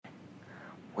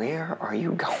Where are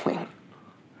you going?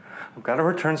 I've got to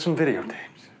return some videotapes.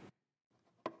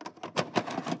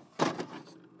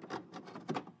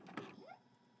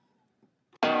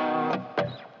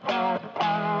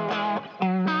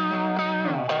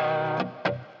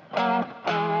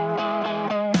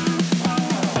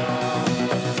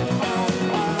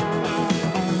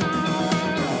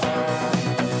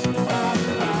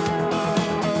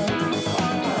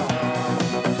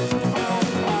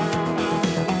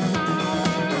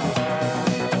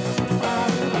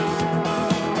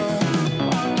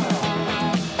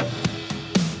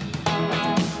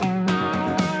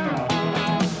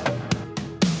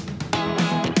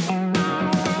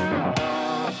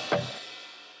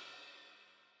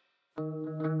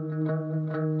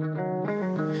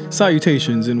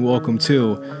 Salutations and welcome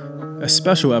to a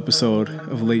special episode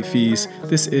of Late Fees.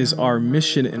 This is our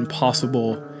Mission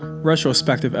Impossible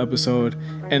retrospective episode,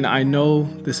 and I know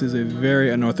this is a very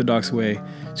unorthodox way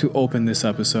to open this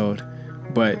episode,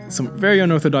 but some very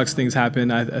unorthodox things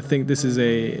happen. I think this is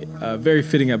a very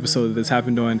fitting episode that this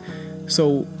happened on.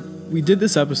 So we did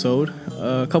this episode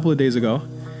a couple of days ago,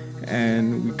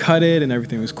 and we cut it, and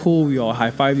everything was cool. We all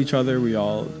high-fived each other. We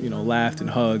all, laughed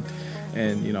and hugged,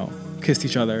 and kissed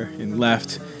each other and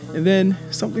left. And then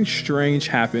something strange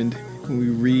happened when we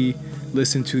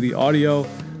re-listened to the audio.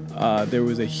 There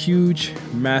was a huge,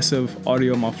 massive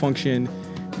audio malfunction.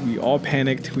 We all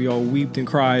panicked. We all weeped and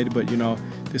cried. But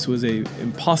this was a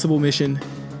impossible mission,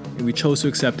 and we chose to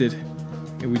accept it.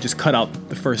 And we just cut out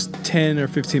the first 10 or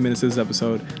 15 minutes of this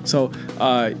episode. So,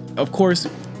 of course,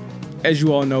 as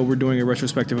you all know, we're doing a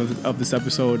retrospective of this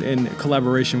episode in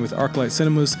collaboration with ArcLight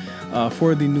Cinemas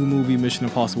for the new movie Mission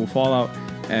Impossible Fallout.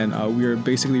 And we are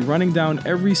basically running down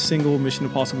every single Mission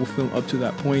Impossible film up to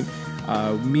that point.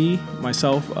 Me,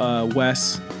 myself,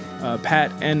 Wes,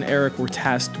 Pat, and Eric were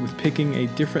tasked with picking a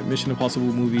different Mission Impossible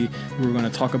movie. We were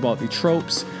going to talk about the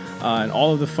tropes and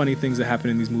all of the funny things that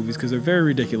happen in these movies because they're very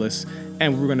ridiculous.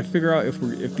 And we're going to figure out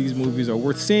if these movies are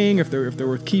worth seeing, if they're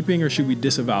worth keeping, or should we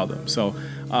disavow them. So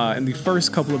in the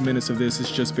first couple of minutes of this,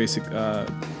 it's just basic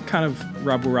kind of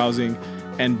rabble-rousing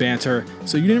and banter.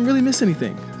 So you didn't really miss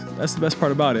anything. That's the best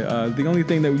part about it. The only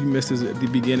thing that we missed is at the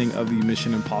beginning of the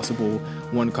Mission Impossible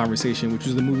 1 conversation, which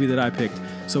was the movie that I picked.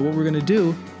 So what we're going to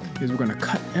do is we're going to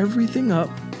cut everything up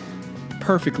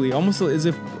perfectly, almost as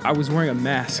if I was wearing a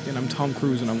mask and I'm Tom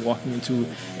Cruise and I'm walking into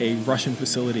a Russian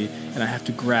facility and I have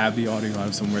to grab the audio out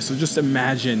of somewhere. So just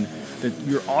imagine that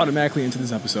you're automatically into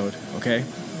this episode, okay?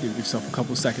 Give yourself a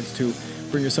couple seconds to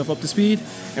bring yourself up to speed,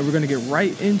 and we're going to get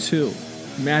right into,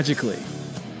 magically,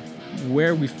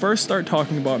 where we first start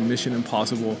talking about Mission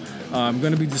Impossible. I'm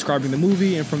going to be describing the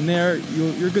movie, and from there,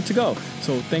 you're good to go.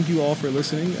 So thank you all for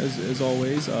listening, as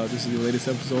always. This is the latest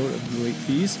episode of The Late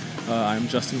Fees. I'm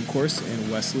Justin, of course,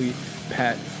 and Wesley,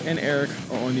 Pat, and Eric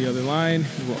are on the other line.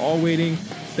 We're all waiting.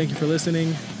 Thank you for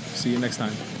listening. See you next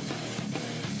time.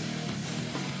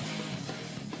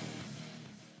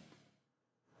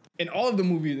 In all of the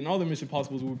movies, and all the Mission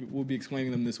Impossibles, we'll be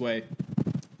explaining them this way.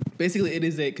 Basically, it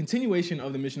is a continuation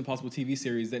of the Mission Impossible TV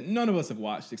series that none of us have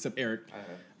watched, except Eric,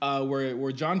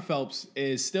 where John Phelps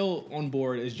is still on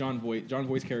board as John Voight. John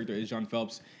Voight's character is John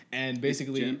Phelps, and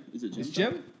basically, Is it Jim? It's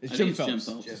Jim? It's Jim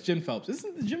Phelps. It's Jim Phelps.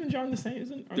 Isn't Jim and John the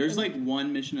same? There's like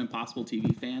one Mission Impossible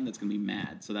TV fan that's gonna be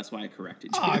mad, so that's why I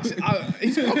corrected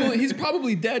you. He's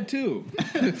probably dead too.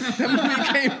 That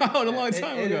movie came out a long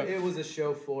time ago. It was a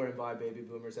show for and by baby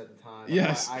boomers at the time.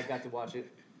 Yes, I got to watch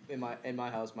it. In my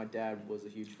house, my dad was a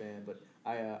huge fan, but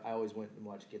I always went and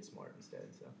watched Get Smart instead.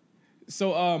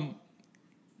 So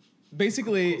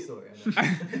basically, cool story,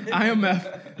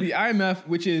 IMF, the IMF,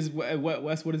 which is what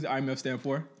Wes, what does the IMF stand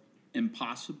for?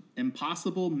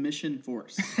 Impossible Mission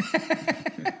Force.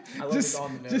 I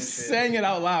love just saying it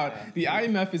out loud. Yeah. The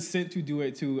IMF is sent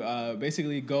to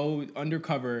basically go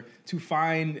undercover to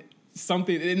find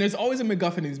something, and there's always a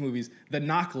MacGuffin in these movies, the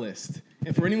knock list.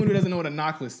 And for anyone who doesn't know what a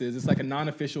knock list is, it's like a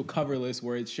non-official cover list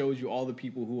where it shows you all the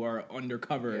people who are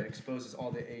undercover. Yeah, it exposes all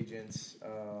the agents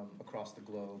across the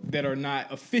globe that are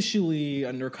not officially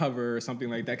undercover or something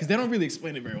like that, because they don't really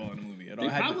explain it very well in the movie at all.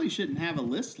 They probably shouldn't have a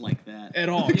list like that at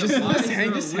all. just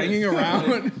hanging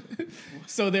around.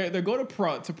 So they go to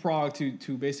Prague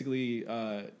to basically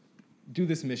do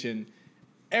this mission.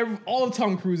 All of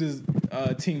Tom Cruise's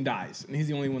team dies, and he's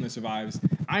the only one that survives.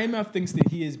 IMF thinks that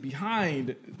he is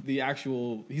behind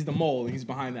he's the mole, and he's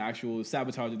behind the actual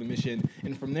sabotage of the mission.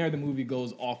 And from there, the movie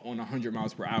goes off on 100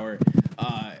 miles per hour.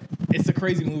 It's a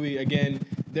crazy movie. Again,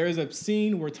 there is a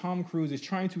scene where Tom Cruise is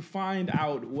trying to find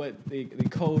out what the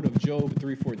code of Job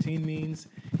 3:14 means.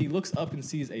 He looks up and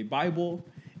sees a Bible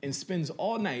and spends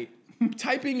all night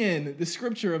typing in the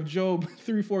scripture of Job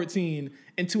 3:14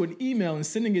 into an email and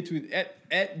sending it to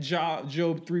at Job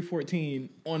 3:14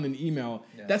 on an email.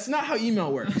 Yeah. That's not how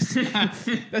email works.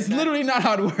 That's literally not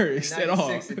how it works at all.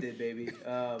 96 it did, baby.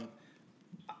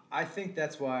 I think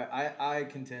that's why I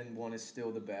contend one is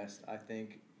still the best. I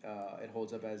think it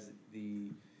holds up as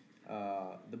the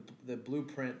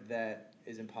blueprint that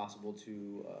is impossible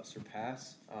to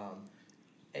surpass.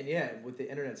 And yeah, with the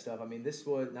internet stuff, I mean, this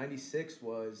was 96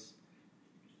 was.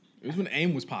 It was when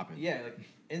AIM was popping. Yeah, like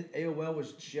AOL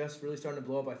was just really starting to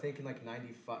blow up. I think in like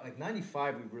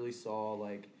 95, we really saw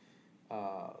like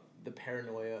the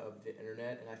paranoia of the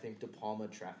internet, and I think De Palma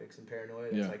traffics in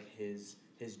paranoia. That's like his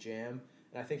jam.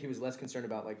 And I think he was less concerned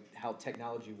about like how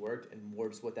technology worked and more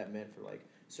just what that meant for like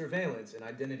surveillance and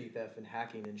identity theft and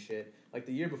hacking and shit. Like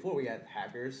the year before, we had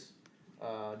Hackers,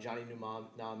 Johnny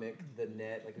Mnemonic, The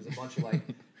Net. Like there's a bunch of like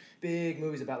big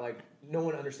movies about like no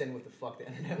one understanding what the fuck the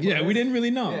internet was. Yeah, we didn't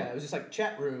really know. Yeah, it was just like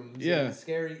chat rooms and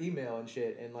scary email and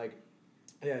shit. And like,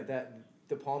 yeah, that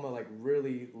De Palma like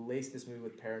really laced this movie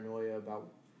with paranoia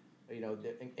about, you know,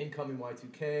 the incoming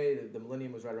Y2K. The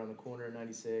millennium was right around the corner in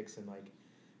 96, and like,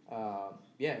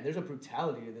 yeah, there's a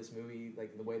brutality to this movie,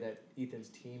 like the way that Ethan's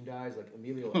team dies. Like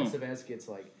Emilio Estevez gets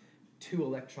like 2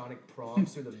 electronic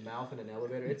prongs through the mouth in an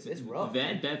elevator. It's rough.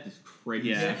 That death is crazy.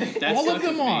 Yeah, all of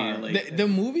them are. Like, the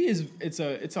movie is it's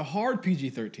a hard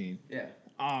PG-13. Yeah.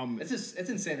 It's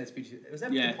insane. That's PG. Was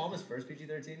that De Palma's first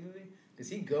PG-13 movie? Because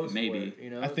he goes for it.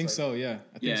 You know. I think so. Yeah.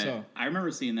 I think so. I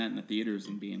remember seeing that in the theaters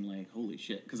and being like, "Holy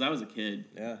shit!" Because I was a kid.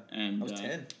 Yeah. And I was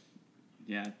 10.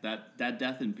 Yeah, that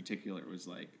death in particular was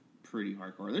like pretty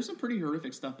hardcore. There's some pretty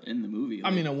horrific stuff in the movie.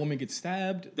 Like, I mean, a woman gets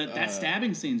stabbed. That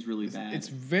stabbing scene's really bad. It's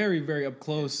very, very up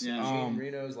close. Yeah. Jean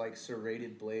Reno's like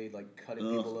serrated blade, like cutting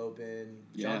people open.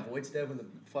 John Voight's dead when the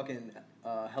fucking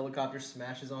helicopter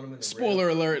smashes on him. In the Spoiler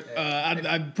alert!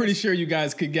 I'm pretty sure you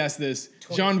guys could guess this.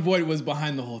 John Voight was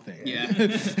behind the whole thing. Yeah.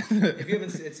 If you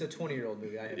haven't, it's a 20-year-old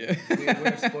movie.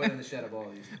 We're spoiling the shit of all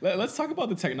of these. Let's talk about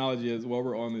the technology as well.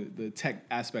 We're on the tech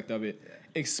aspect of it. Yeah.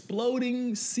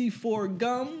 Exploding C4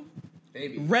 gum.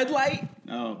 Baby. Red light.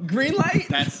 Oh. Green light.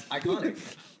 That's iconic.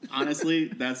 Honestly,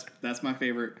 that's my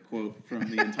favorite quote from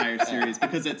the entire series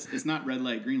because it's not red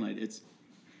light, green light. It's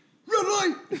red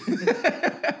light.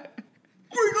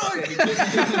 Green light.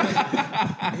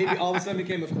 He all of a sudden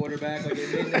became a quarterback. Like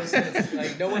it made no sense.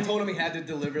 Like no one told him he had to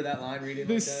deliver that line reading.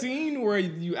 The like scene where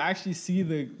you actually see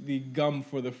the gum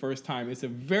for the first time. It's a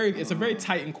very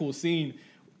tight and cool scene.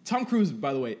 Tom Cruise,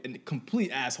 by the way, a complete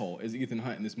asshole is Ethan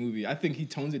Hunt in this movie. I think he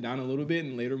tones it down a little bit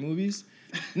in later movies.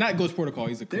 Not Ghost Protocol,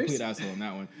 he's a complete asshole in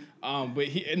that one. But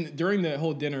during the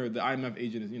whole dinner, the IMF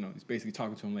agent is, he's basically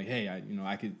talking to him like, hey,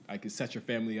 I could set your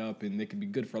family up and they could be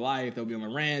good for life. They'll be on the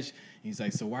ranch. And he's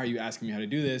like, so why are you asking me how to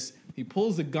do this? He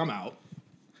pulls the gum out.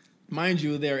 Mind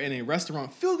you, they're in a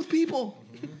restaurant filled with people,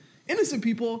 innocent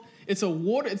people. It's a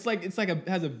water. It's like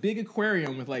has a big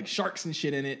aquarium with like sharks and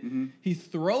shit in it. Mm-hmm. He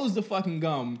throws the fucking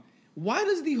gum. Why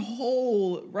does the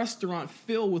whole restaurant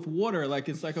fill with water? Like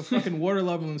it's like a fucking water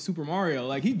level in Super Mario.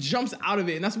 Like he jumps out of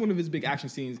it, and that's one of his big action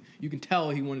scenes. You can tell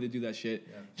he wanted to do that shit.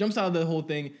 Yeah. Jumps out of the whole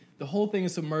thing. The whole thing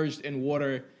is submerged in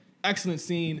water. Excellent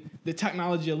scene. The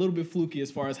technology a little bit fluky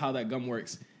as far as how that gum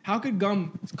works. How could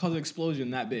gum cause an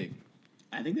explosion that big?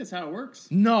 I think that's how it works.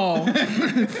 No.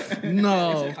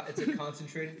 No. It's a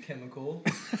concentrated chemical.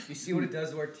 You see what it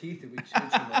does to our teeth if we chew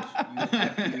too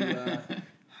much. You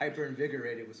hyper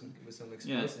invigorate it with some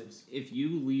explosives. Yeah, if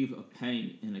you leave a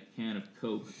penny in a can of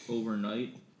Coke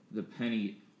overnight, the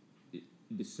penny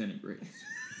disintegrates.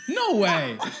 No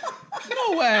way.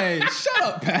 No way. Shut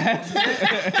up, Pat.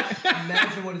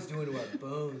 Imagine what it's doing to our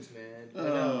bones, man.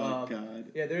 God.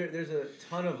 Yeah, there's a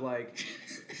ton of like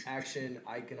action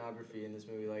iconography in this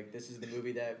movie. Like this is the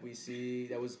movie that we see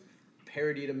that was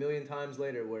parodied a million times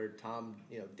later, where Tom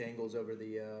dangles over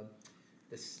the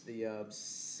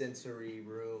sensory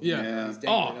room. Yeah. He's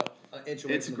dangling up an inch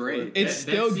away it's from great. It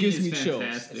still gives me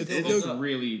chills. It's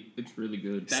really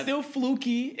good. It's still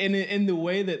fluky in the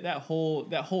way that whole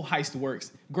heist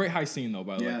works. Great heist scene though,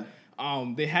 by the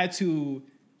way. They had to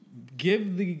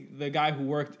give the guy who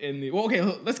worked in the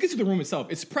let's get to the room itself.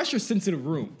 It's pressure sensitive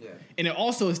room. Yeah. And it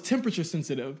also is temperature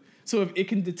sensitive. So if it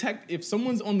can detect if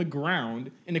someone's on the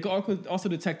ground, and it can also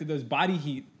detect that there's body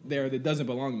heat there that doesn't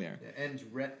belong there. Yeah, and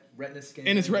retina scan.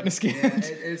 And it's retina scanned.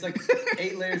 Yeah, and it's like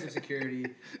 8 layers of security.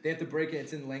 They have to break it.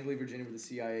 It's in Langley, Virginia, where the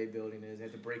CIA building is. They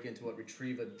have to break into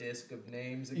retrieve a disc of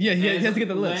names. Yeah, he has to get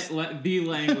the list. B.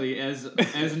 Langley, as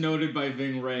noted by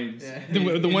Ving Rhames.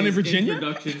 Yeah. The one in Virginia?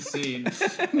 Introduction scene.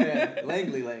 Yeah,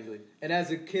 Langley. And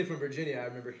as a kid from Virginia, I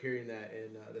remember hearing that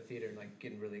in the theater and like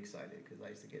getting really excited because I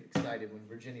used to get excited when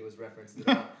Virginia was referenced.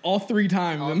 All 3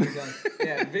 times. All 3 times.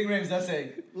 Yeah, Ving Rhames does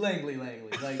say Langley,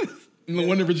 like. The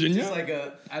one in Virginia? Just like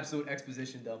a absolute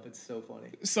exposition dump. It's so funny.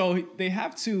 So they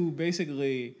have to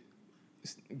basically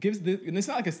and it's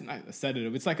not like a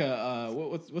sedative. It's like a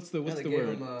what's the They word?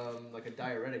 gave him like a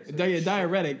diuretic. So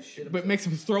Diuretic, shit but himself. makes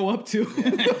him throw up too.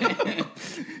 Yeah.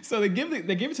 So they give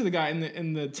it to the guy,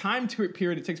 and the time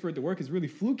period it takes for it to work is really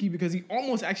fluky because he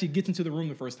almost actually gets into the room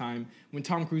the first time when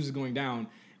Tom Cruise is going down.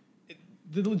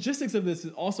 The logistics of this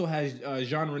also has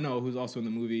Jean Reno, who's also in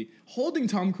the movie, holding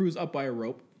Tom Cruise up by a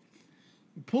rope,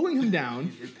 pulling him down.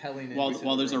 He's repelling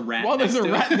while there's a rat. While there's next a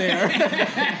to rat him.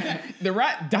 there, the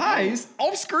rat dies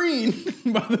off screen.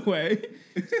 By the way,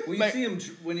 Well, you Like- see him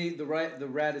when the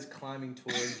rat is climbing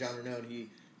towards John Reno, and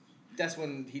that's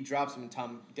when he drops him, and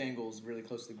Tom dangles really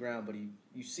close to the ground. But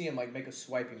you see him like make a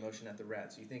swiping motion at the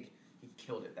rat, so you think he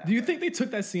killed it. do you way. think they took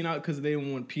that scene out because they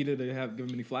didn't want Peter to give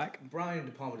him any flack? Brian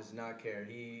De Palma does not care?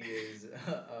 He is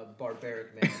a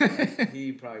barbaric man.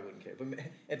 He probably wouldn't care. But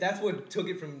if that's what took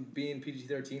it from being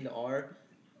PG-13 to R,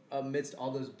 amidst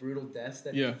all those brutal deaths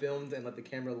that Yeah. he filmed and let the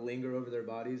camera linger over their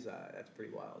bodies, that's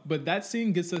pretty wild. But that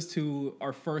scene gets us to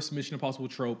our first Mission Impossible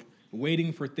trope: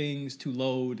 waiting for things to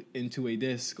load into a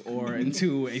disc or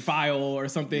into a file or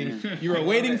something. You are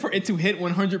waiting for it to hit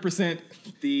 100%.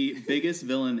 The biggest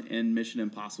villain in Mission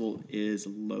Impossible is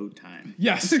load time.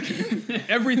 Yes,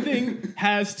 everything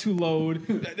has to load.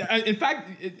 In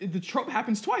fact, the trope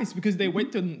happens twice because they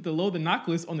wait to load the knock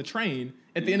list on the train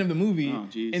at the end of the movie, Oh,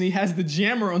 geez. and he has the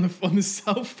jammer on the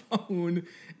cell phone,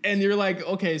 and you're like,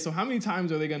 okay, so how many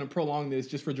times are they going to prolong this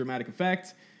just for dramatic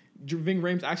effect? Ving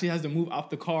Rhames actually has to move off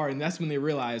the car, and that's when they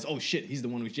realize, oh shit, he's the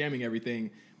one who's jamming everything.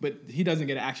 But he doesn't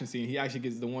get an action scene. He actually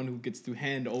gets the one who gets to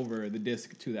hand over the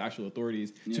disc to the actual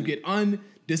authorities to get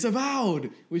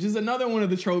disavowed, which is another one of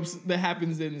the tropes that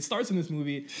happens and starts in this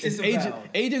movie. Is Disavowed.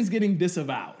 agents getting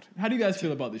disavowed. How do you guys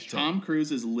feel about this trope? Tom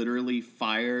Cruise is literally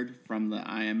fired from the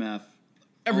IMF.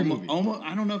 Every almost, movie. Almost,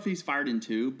 I don't know if he's fired in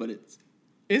 2, but it's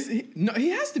No, he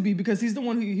has to be because he's the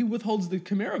one he withholds the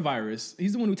Chimera virus.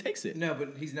 He's the one who takes it. No,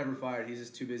 but he's never fired. He's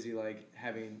just too busy like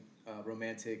having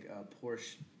romantic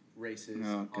Porsche races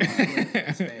Oh,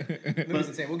 in Spain. Movie's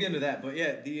insane. We'll get into that. But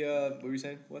yeah, what were you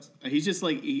saying, Wes? he's just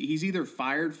like he's either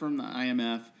fired from the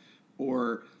IMF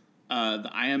or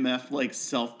the IMF like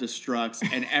self-destructs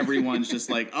and everyone's just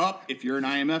like, oh, if you're an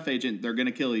IMF agent, they're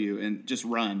gonna kill you and just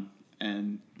run.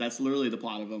 And that's literally the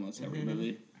plot of almost every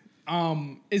movie.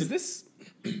 Is this?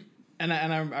 And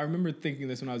I remember thinking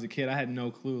this when I was a kid. I had no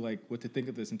clue like what to think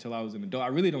of this until I was an adult. I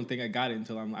really don't think I got it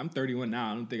until I'm 31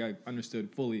 now. I don't think I understood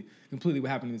completely what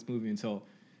happened in this movie until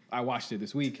I watched it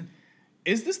this week.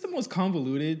 Is this the most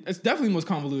convoluted? It's definitely the most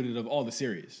convoluted of all the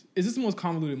series. Is this the most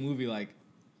convoluted movie like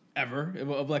ever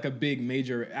of like a big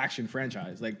major action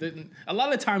franchise? Like a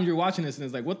lot of times you're watching this and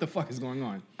it's like, what the fuck is going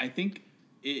on? I think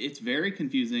it's very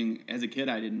confusing. As a kid,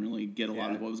 I didn't really get a lot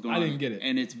of what was going on. I didn't get it.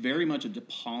 And it's very much a De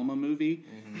Palma movie.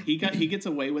 Mm-hmm. He gets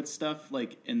away with stuff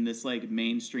like in this like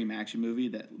mainstream action movie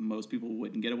that most people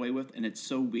wouldn't get away with. And it's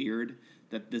so weird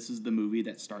that this is the movie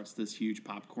that starts this huge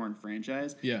popcorn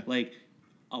franchise. Yeah. Like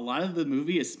a lot of the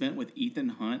movie is spent with Ethan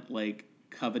Hunt like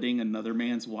coveting another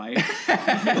man's wife.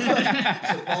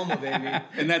 De Palma, baby.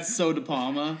 And that's so De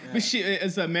Palma. But she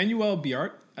is Manuelle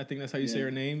Biart. I think that's how you say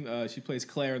her name. She plays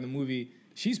Claire in the movie.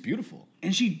 She's beautiful.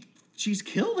 And she's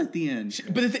killed at the end.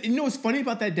 But you know what's funny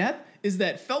about that death is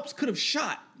that Phelps could have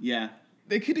shot. Yeah.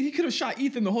 He could have shot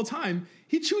Ethan the whole time.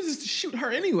 He chooses to shoot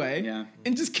her anyway. Yeah.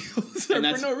 And just kills her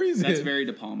And for no reason. That's very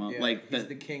De Palma. Yeah, Like he's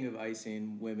the king of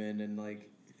icing women and like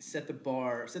set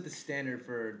the standard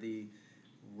for the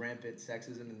rampant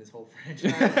sexism in this whole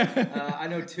franchise. I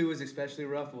know 2 is especially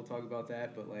rough. We'll talk about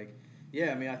that, but like,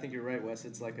 yeah, I mean, I think you're right, Wes.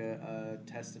 It's like a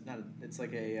test. It's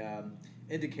like a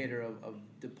indicator of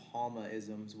De Palma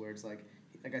isms, where it's like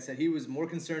I said, he was more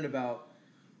concerned about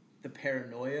the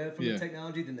paranoia from the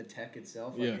technology than the tech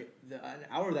itself. Like an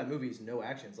hour of that movie is no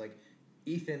actions. Like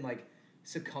Ethan like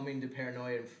succumbing to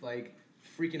paranoia and like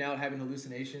freaking out, having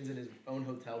hallucinations in his own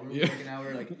hotel room Yeah. for like an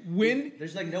hour. Like When-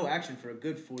 there's like no action for a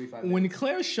good 45 minutes. When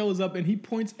Claire shows up and he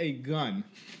points a gun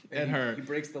at And her. he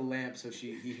breaks the lamp so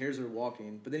he hears her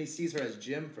walking, but then he sees her as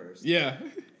Jim first. Yeah.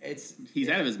 He's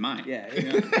out of his mind. Yeah,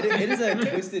 it is a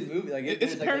twisted movie. Like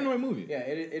It's a like paranoid movie. Yeah,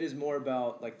 it is more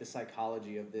about like the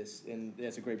psychology of this, and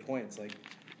that's a great point. It's like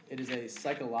it is a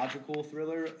psychological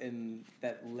thriller, and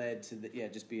that led to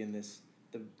just being this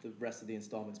the rest of the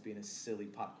installments being a silly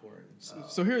popcorn.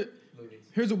 So Movies.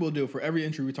 here's what we'll do for every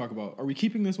entry we talk about. Are we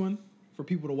keeping this one for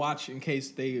people to watch in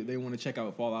case they want to check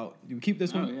out Fallout? Do we keep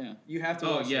this Oh one? yeah. You have to.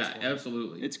 Oh watch yeah, this one.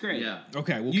 absolutely. It's great. Yeah.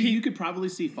 Okay, we'll You keep. could probably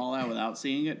see Fallout without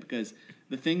seeing it because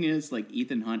the thing is, like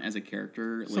Ethan Hunt as a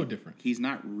character, So like, different. He's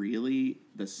not really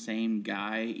the same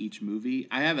guy each movie.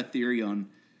 I have a theory on.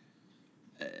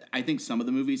 I think some of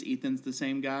the movies Ethan's the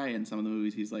same guy, and some of the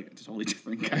movies he's like a totally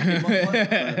different guy.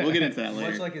 But we'll get into that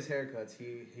later. Much like his haircuts,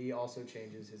 he also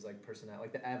changes his like personality.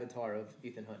 Like the avatar of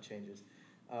Ethan Hunt changes.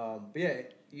 But yeah,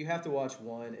 you have to watch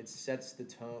one. It sets the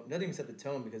tone. Nothing can set the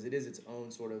tone because it is its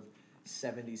own sort of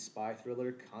 70s spy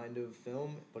thriller kind of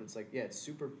film. But it's like, yeah, it's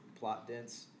super plot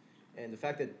dense. And the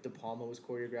fact that De Palma was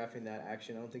choreographing that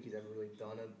action, I don't think he's ever really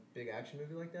done a big action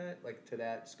movie like that, like to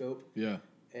that scope. Yeah.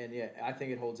 And yeah, I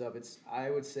think it holds up. I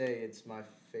would say it's my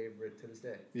favorite to this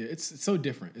day. Yeah, it's so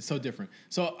different. It's so different.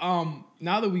 So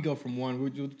now that we go from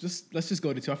one, let's just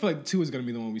go to two. I feel like two is going to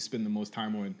be the one we spend the most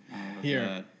time on here.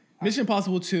 God. Mission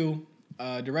Impossible 2,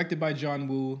 directed by John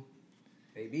Woo.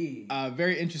 Baby.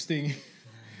 Very interesting.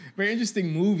 Very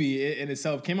interesting movie in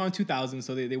itself. Came out in 2000,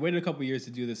 so they waited a couple years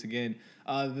to do this again.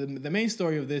 The main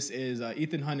story of this is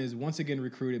Ethan Hunt is once again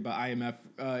recruited by IMF.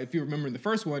 If you remember in the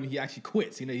first one, he actually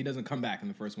quits. You know, he doesn't come back in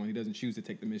the first one. He doesn't choose to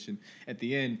take the mission. At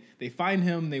the end, they find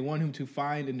him. They want him to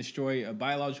find and destroy a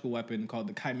biological weapon called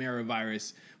the Chimera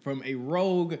virus from a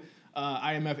rogue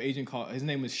IMF agent his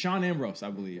name is Sean Ambrose, I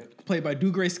believe, played by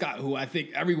Dougray Scott, who I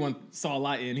think everyone saw a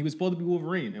lot in. He was supposed to be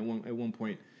Wolverine at one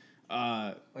point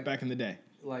back in the day.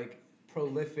 Like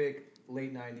prolific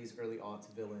late 90s, early aughts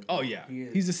villain. Oh yeah, He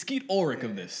is- he's a Skeet Ulrich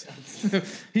of this.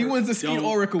 He wins the Skeet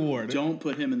Ulrich Award. Don't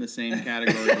put him in the same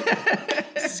category.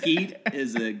 Skeet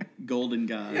is a golden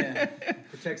god. Yeah,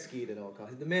 protect Skeet at all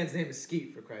costs. The man's name is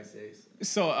Skeet, for Christ's sakes.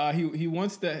 So he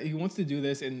wants to do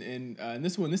this, and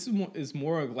this one is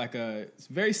more like it's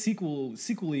very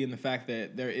sequely in the fact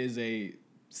that there is a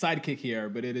sidekick here,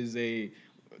 but it is a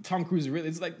Tom Cruise. Really,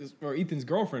 it's like this, or Ethan's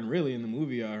girlfriend really in the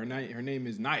movie. Her name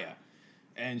is Naya.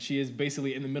 And she is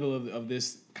basically in the middle of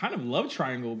this kind of love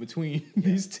triangle between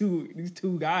these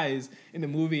two guys in the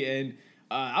movie. And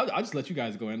I'll just let you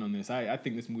guys go in on this. I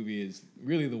think this movie is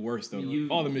really the worst of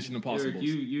all the Mission Impossibles. Eric,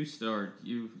 you start.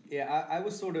 Yeah, I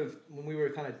was sort of, when we were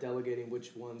kind of delegating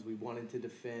which ones we wanted to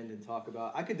defend and talk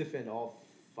about, I could defend all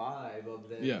 5 of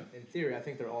them. Yeah. In theory, I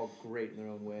think they're all great in their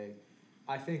own way.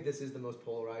 I think this is the most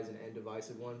polarizing and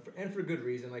divisive one, and for good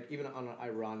reason. Like, even on an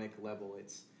ironic level,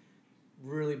 it's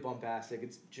really bombastic.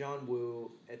 It's John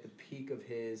Woo at the peak of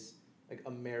his like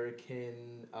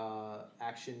American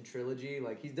action trilogy.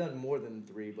 Like, he's done more than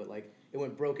 3, but like it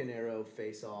went Broken Arrow,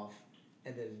 Face Off,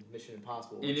 and then Mission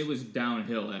Impossible. And it was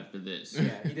downhill after this.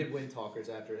 Yeah, he did Wind Talkers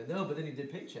after it. No, but then he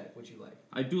did Paycheck, which you like.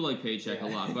 I do like Paycheck a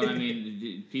lot, but I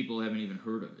mean, people haven't even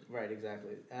heard of it. Right,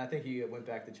 exactly. And I think he went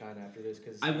back to China after this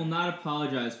because I will not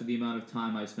apologize for the amount of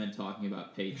time I spent talking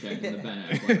about Paycheck in the Ben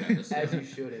Affleck episode. as you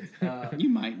shouldn't. You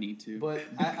might need to. But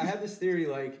I have this theory,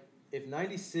 like, if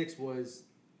 96 was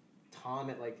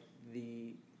Tom at, like,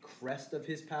 the crest of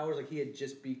his powers, like, he had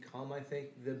just become, I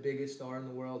think, the biggest star in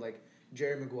the world, like,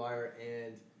 Jerry Maguire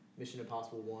and Mission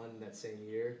Impossible 1 that same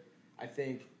year. I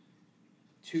think...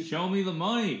 Show me the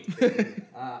money!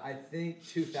 I think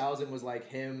 2000 was, like,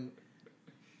 him,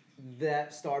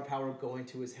 that star power going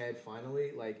to his head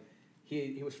finally, like...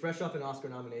 He was fresh off an Oscar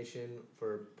nomination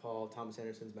for Paul Thomas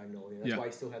Anderson's Magnolia. That's why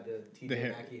he still had the T.J.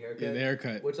 Mackey haircut. Yeah, the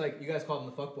haircut. Which, like, you guys called him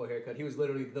the fuckboy haircut. He was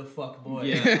literally the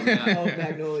fuckboy of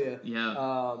Magnolia.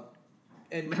 Yeah.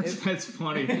 And That's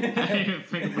funny. I didn't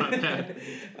think about that.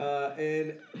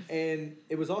 and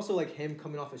it was also, like, him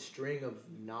coming off a string of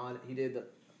he did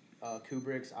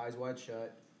Kubrick's Eyes Wide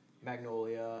Shut,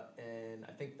 Magnolia, and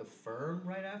I think The Firm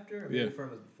right after. The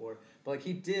Firm was before. But, like,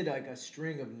 he did, like, a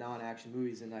string of non-action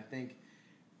movies, and I think,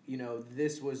 you know,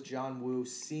 this was John Woo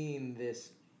seeing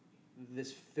this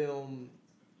film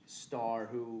star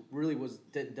who really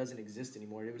doesn't exist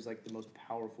anymore. It was, like, the most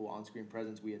powerful on-screen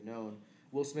presence we had known.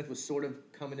 Will Smith was sort of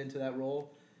coming into that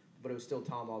role, but it was still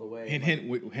Tom all the way. Hint.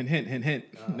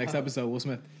 Next episode, Will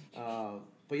Smith.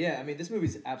 But yeah, I mean, this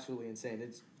movie's absolutely insane.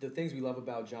 It's the things we love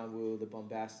about John Woo, the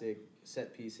bombastic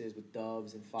set pieces with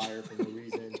doves and fire for no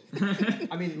reason.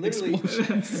 I mean, literally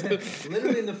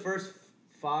in the first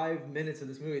 5 minutes of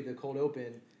this movie, the cold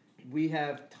open, we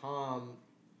have Tom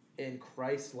in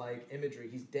Christ-like imagery.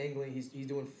 He's dangling. He's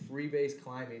doing free base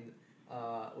climbing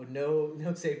with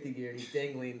no safety gear. He's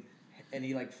dangling, and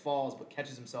he like falls but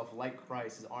catches himself like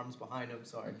Christ. His arms behind him.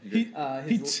 Sorry.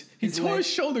 He tore his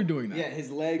shoulder doing that. Yeah,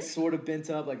 his legs sort of bent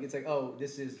up. Like it's like, oh,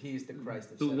 he's the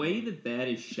Christ. Of The cinema. way that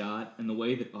is shot, and the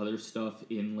way that other stuff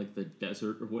in like the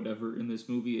desert or whatever in this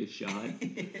movie is shot,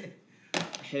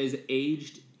 has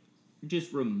aged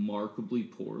just remarkably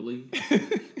poorly.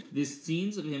 The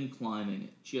scenes of him climbing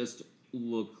just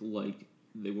look like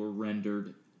they were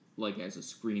rendered like as a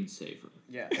screensaver.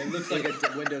 Yeah, it looks like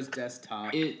a Windows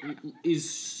desktop. It is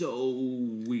so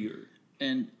weird.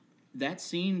 And that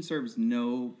scene serves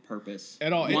no purpose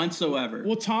At all. whatsoever.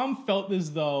 Well, Tom felt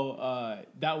as though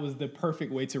that was the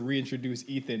perfect way to reintroduce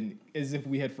Ethan, as if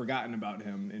we had forgotten about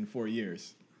him in 4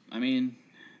 years. I mean,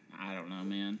 I don't know,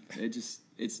 man.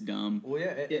 It's dumb. Well,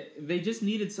 yeah, They just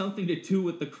needed something to do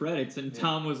with the credits, and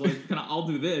Tom was like, I'll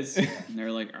do this. And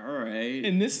they're like, all right.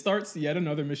 And this starts yet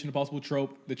another Mission Impossible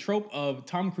trope, the trope of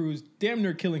Tom Cruise damn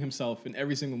near killing himself in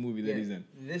every single movie that he's in.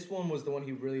 This one was the one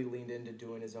he really leaned into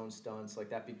doing his own stunts.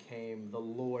 Like that became the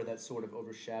lore that sort of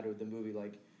overshadowed the movie.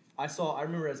 Like I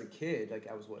remember as a kid, like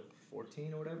I was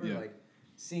 14 or whatever, Yeah. like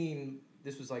seeing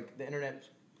this was like the internet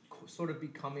sort of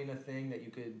becoming a thing that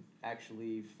you could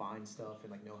actually find stuff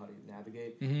and like know how to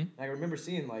navigate. Mm-hmm. And I remember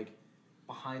seeing like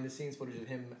behind the scenes footage of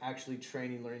him actually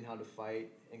training, learning how to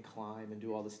fight and climb and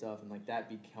do all this stuff, and like that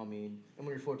becoming. And when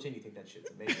you're 14, you think that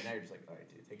shit's amazing. Now you're just like, all right,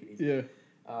 dude, take it easy. Yeah.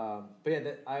 But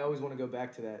yeah, I always want to go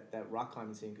back to that rock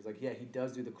climbing scene because, like, yeah, he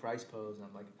does do the Christ pose, and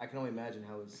I'm like, I can only imagine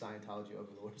how his Scientology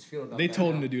overlords feel about They that.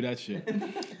 told him to do that shit.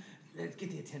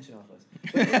 Get the attention off us.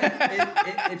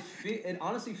 But it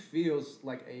honestly feels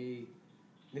like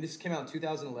I mean, this came out in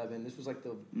 2011. This was like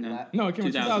the No. No, it came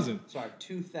in 2000. Sorry,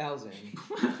 2000.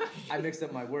 I mixed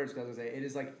up my words because I was gonna say it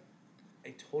is like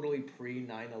a totally pre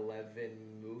 9/11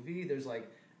 movie. There's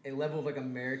like a level of like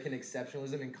American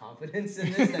exceptionalism and confidence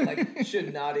in this that like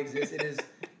should not exist. It is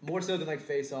more so than like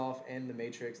Face Off and The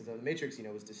Matrix and so. The Matrix,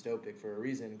 was dystopic for a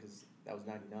reason because that was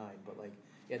 99. But like,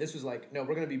 yeah, this was like, no,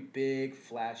 we're gonna be big,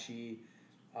 flashy.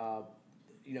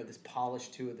 This polish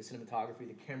to it, the cinematography,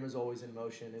 the camera's always in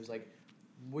motion. It was like,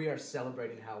 we are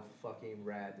celebrating how fucking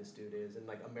rad this dude is and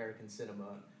like American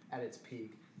cinema at its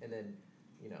peak. And then,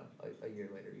 a year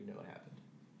later, what happened.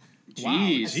 Wow,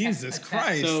 Jesus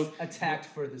Christ. So Attacked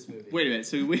for this movie. wait a minute.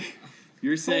 So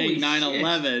you're saying Holy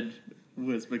shit. 9/11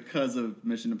 was because of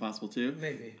Mission Impossible 2?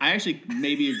 Maybe. I actually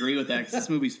maybe agree with that because this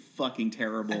movie's fucking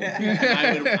terrible.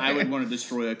 I would want to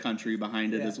destroy a country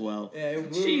behind it as well. Yeah,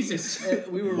 Jesus.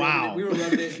 We were Wow.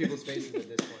 rubbing it in people's faces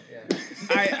at this point.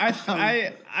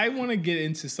 Yeah. I want to get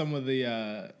into some of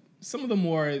the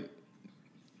more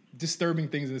disturbing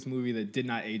things in this movie that did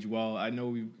not age well. I know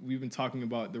we've been talking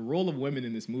about the role of women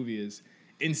in this movie is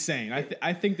insane.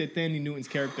 I think that Thandie Newton's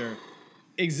character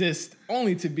exists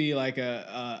only to be like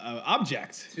a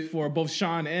object for both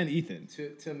Sean and Ethan.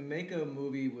 To make a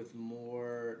movie with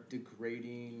more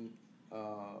degrading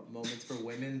moments for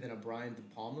women than a Brian De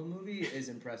Palma movie is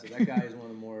impressive. That guy is one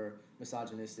of the more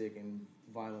misogynistic and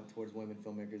violent towards women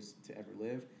filmmakers to ever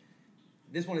live.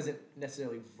 This one isn't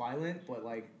necessarily violent, but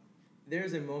like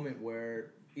there's a moment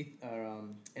where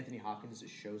Anthony Hopkins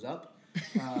just shows up.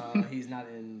 He's not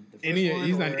in the first one.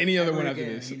 He's not in any other one after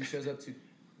again. this. He just shows up to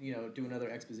do another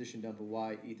exposition dump of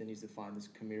why Ethan needs to find this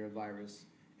Chimera virus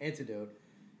antidote,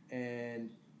 and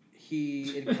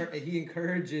he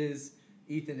encourages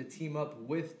Ethan to team up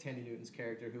with Thandie Newton's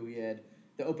character, who he had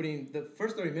the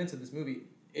first 30 minutes of this movie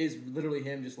is literally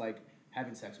him just like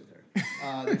having sex with her.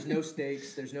 There's no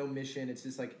stakes, there's no mission. It's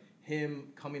just like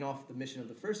him coming off the mission of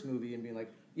the first movie and being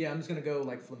like, yeah, I'm just gonna go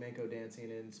like flamenco dancing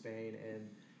in Spain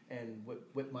and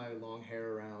whip my long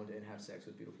hair around and have sex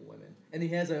with beautiful women. And he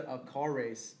has a car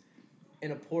race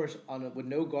in a Porsche with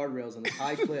no guardrails on this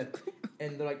high cliff,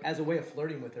 and they're like, as a way of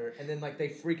flirting with her. And then like they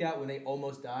freak out when they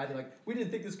almost die. They're like, we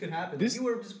didn't think this could happen. You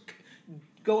were just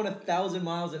going 1,000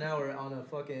 miles an hour on a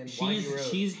fucking windy road.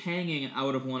 She's hanging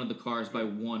out of one of the cars by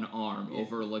one arm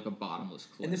over like a bottomless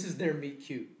cliff. And this is their meet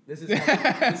cute. This is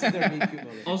their meet cute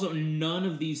moment. Also, none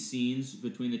of these scenes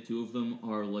between the two of them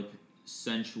are like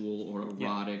sensual or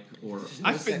erotic or.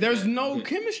 There's no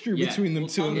chemistry between them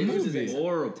two in the movie.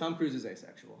 Horrible. Tom Cruise is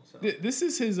asexual. So. This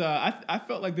is his. I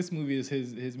felt like this movie is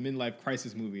his midlife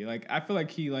crisis movie. Like I feel like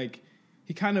he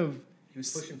kind of. He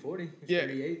was pushing 40. He was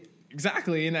 38.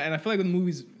 Exactly, and I feel like in the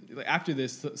movies like, after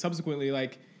this, subsequently,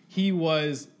 like he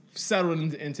was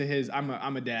settled into his I'm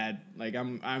a dad, like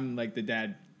I'm like the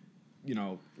dad,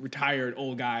 retired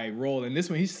old guy role. And this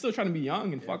one, he's still trying to be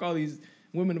young and fuck all these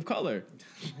women of color.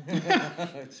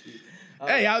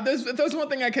 Hey, if there's one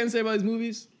thing I can say about these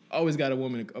movies, always got a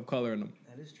woman of color in them.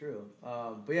 That is true.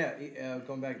 But yeah,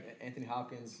 going back, Anthony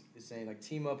Hopkins is saying like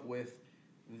team up with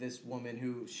this woman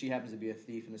who she happens to be a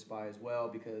thief and a spy as well,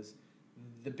 because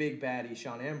the big baddie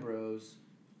Sean Ambrose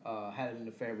had an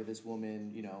affair with this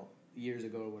woman, years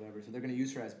ago or whatever. So they're gonna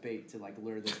use her as bait to like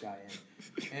lure this guy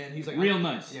in. And he's like real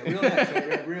nice. Yeah, real nice.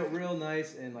 Right? Real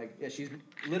nice, and like she's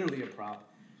literally a prop.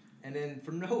 And then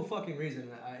for no fucking reason,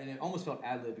 and it almost felt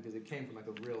ad-lib because it came from like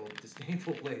a real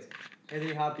disdainful place.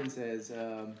 Anthony Hopkins says,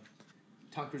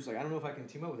 Tom Cruise is like, I don't know if I can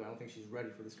team up with her. I don't think she's ready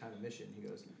for this kind of mission. He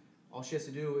goes, all she has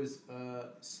to do is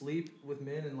sleep with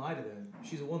men and lie to them.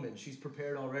 She's a woman. She's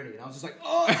prepared already. And I was just like,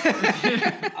 oh!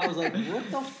 I was like, what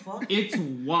the fuck? It's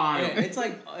wild. Yeah, it's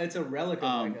like, it's a relic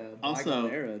of like a also,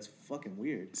 bygone era. It's fucking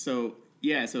weird. So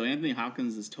Anthony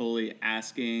Hopkins is totally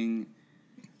asking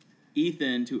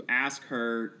Ethan to ask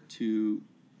her to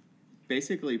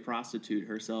basically prostitute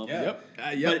herself. Yeah.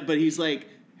 Yep. But he's like,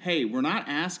 hey, we're not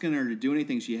asking her to do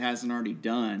anything she hasn't already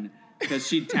done, because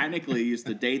she technically used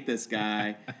to date this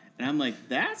guy. And I'm like,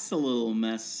 that's a little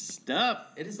messed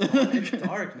up. It is it's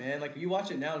dark, man. Like, you watch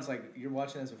it now, it's like you're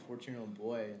watching as a 14-year-old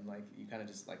boy, and like you kind of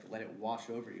just like let it wash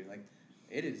over you. Like,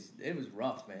 it was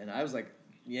rough, man. I was like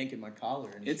yanking my collar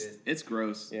and shit. It's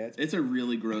gross. Yeah, it's a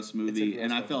really gross movie, gross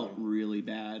and I felt movie. really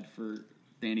bad for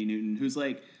Thandie Newton, who's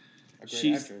like,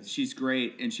 actress. she's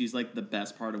great, and she's like the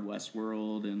best part of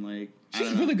Westworld, and like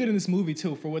She's really good in this movie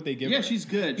too for what they give her. Yeah, she's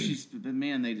good. But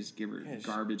man, they just give her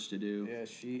garbage to do. Yeah,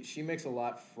 she makes a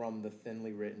lot from the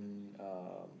thinly written,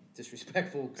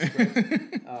 disrespectful script.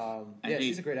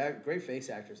 She's a great face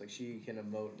actress. Like, she can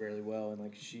emote really well, and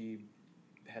like she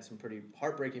has some pretty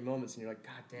heartbreaking moments, and you're like,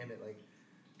 God damn it, like,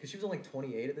 because she was only like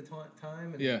 28 at the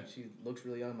time, and she looks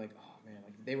really young. I'm like, oh man,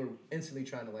 like they were instantly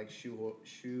trying to like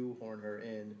shoehorn her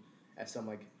in as some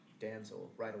like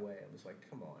damsel right away. I'm just like,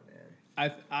 come on, man.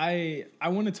 I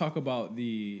want to talk about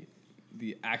the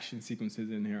action sequences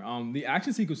in here. The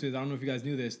action sequences, I don't know if you guys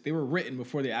knew this, they were written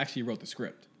before they actually wrote the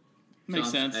script.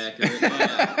 Makes sense. Accurate.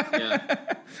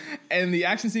 Yeah. And the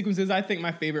action sequences, I think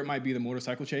my favorite might be the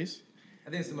motorcycle chase. I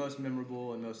think it's the most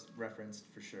memorable and most referenced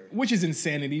for sure. Which is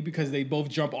insanity because they both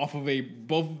jump off of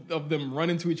both of them run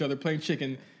into each other playing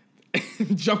chicken,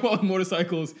 jump off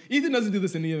motorcycles. Ethan doesn't do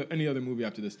this in any other movie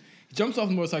after this. He jumps off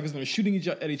the motorcycles and they're shooting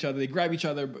at each other. They grab each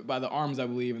other by the arms, I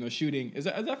believe, and they're shooting. Is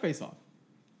that Face Off?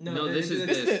 No, this is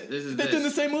this. They're in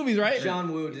the same movies, right?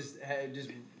 John Woo just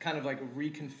kind of like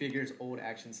reconfigures old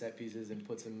action set pieces and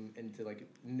puts them into like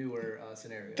newer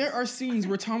scenarios. There are scenes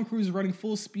where Tom Cruise is running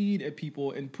full speed at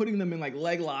people and putting them in like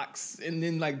leg locks and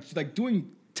then like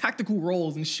doing tactical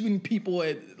rolls and shooting people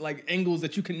at like angles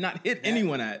that you cannot hit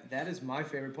anyone at. That is my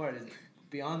favorite part. Is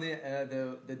beyond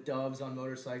the doves on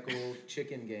motorcycle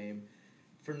chicken game,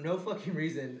 for no fucking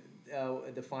reason.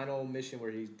 The final mission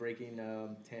where he's breaking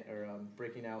out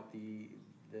the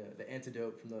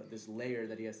antidote from this layer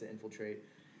that he has to infiltrate.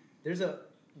 There's a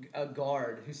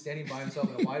guard who's standing by himself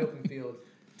in a wide open field.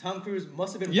 Tom Cruise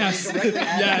must have been running directly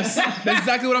at him. That's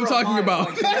exactly what I'm talking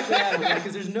about.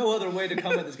 Because there's no other way to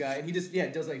come at this guy, and he just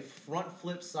does a front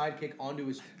flip sidekick onto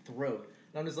his throat.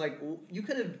 And I'm just like, well, you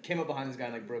could have came up behind this guy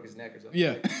and like broke his neck or something.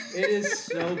 Yeah, like, it is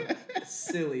so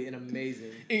silly and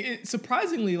amazing. It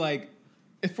surprisingly, like,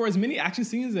 for as many action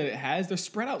scenes that it has, they're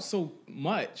spread out so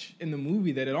much in the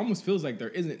movie that it almost feels like there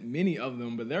isn't many of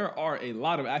them, but there are a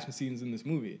lot of action scenes in this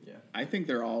movie. Yeah, I think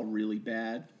they're all really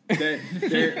bad.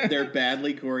 They're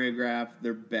badly choreographed.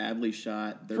 They're badly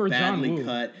shot. They're badly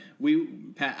cut.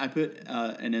 I put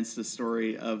an Insta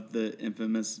story of the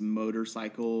infamous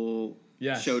motorcycle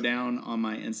showdown on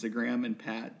my Instagram, and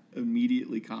Pat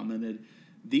immediately commented,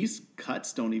 "These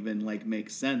cuts don't even like make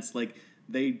sense. Like,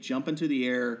 they jump into the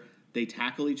air, they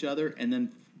tackle each other, and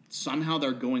then somehow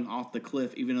they're going off the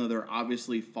cliff, even though they're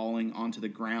obviously falling onto the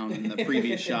ground in the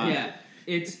previous shot." Yeah,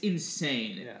 it's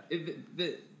insane.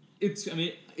 Yeah.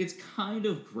 It's kind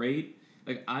of great.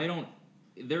 Like,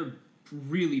 they're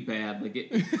really bad.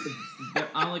 Like,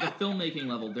 on like a filmmaking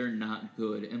level, they're not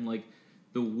good. And like,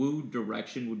 the Woo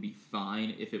direction would be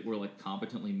fine if it were like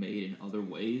competently made in other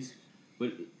ways,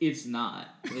 but it's not.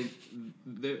 Like,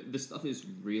 the stuff is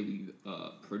really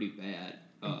pretty bad.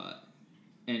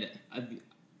 And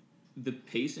the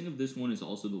pacing of this one is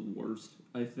also the worst,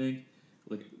 I think.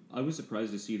 Like, I was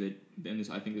surprised to see that, and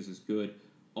I think this is good,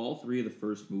 all three of the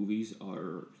first movies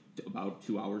are about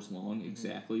 2 hours long,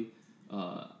 exactly.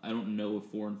 I don't know if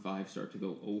 4 and 5 start to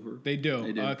go over. They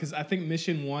do. Because I think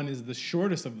Mission 1 is the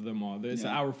shortest of them all. It's an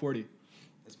hour 40.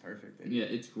 That's perfect. Yeah,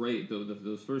 it's great.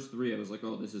 Those first three, I was like,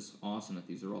 oh, this is awesome that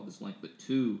these are all this length. But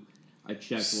 2, I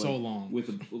checked So long. with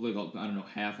I don't know,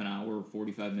 half an hour or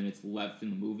 45 minutes left in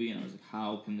the movie, and I was like,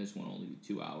 how can this one only be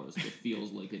 2 hours? It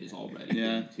feels like it is already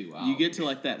been 2 hours. You get to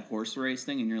like that horse race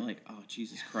thing, and you're like, oh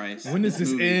Jesus Christ, When does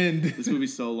this end? This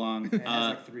movie's so long. It has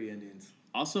like 3 endings.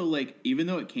 Also, like, even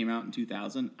though it came out in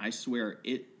 2000, I swear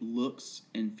it looks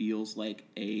and feels like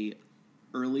a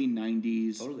early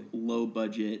 90s, low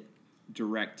budget,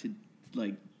 direct to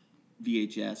like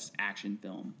VHS action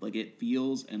film. Like, it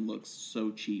feels and looks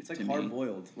so cheap. It's like to Hard me.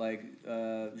 Boiled, like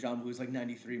John Woo's like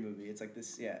 '93 movie. It's like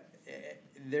this,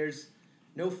 there's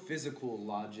no physical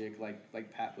logic,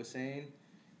 like Pat was saying,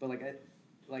 but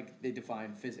like they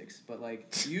define physics. But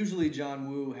like usually John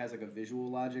Woo has like a visual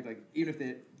logic. Like even if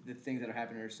the things that are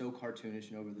happening are so cartoonish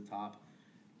and over the top,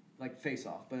 like Face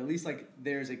Off. But at least like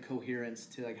there's a coherence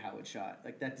to like how it's shot.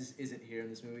 Like that just isn't here in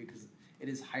this movie because it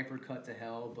is hyper cut to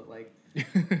hell. But like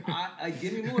I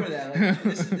give me more of that. Like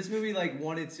this movie like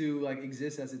wanted to like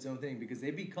exist as its own thing because they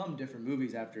become different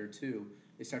movies after 2.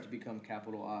 They start to become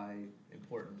capital I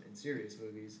important and serious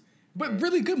movies. But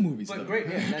really good movies. But though. great,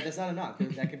 yeah. That's not a knock.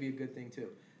 That could be a good thing too.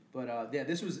 But yeah,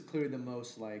 this was clearly the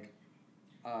most like.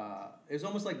 It was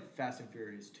almost like Fast and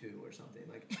Furious 2 or something.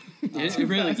 Like It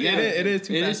really, Yeah, it is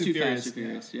too Fast and too Furious. Fast and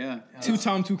Furious. Yeah. Two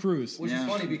Tom Cruise. Which is Yeah.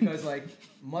 funny because like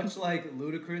much like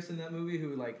Ludacris in that movie,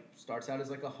 who like starts out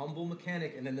as like a humble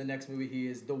mechanic, and then the next movie he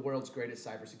is the world's greatest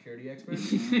cybersecurity expert.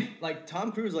 Like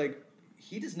Tom Cruise, like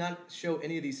he does not show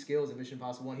any of these skills in Mission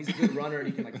Impossible 1. He's a good runner and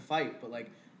he can like fight, but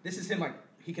like this is him like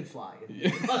he can fly.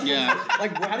 Yeah.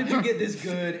 Like how did you get this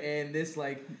good and this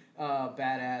like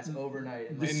badass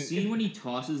overnight? And, The like, scene when he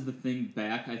tosses the thing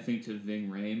back, I think, to Ving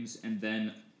Rhames, and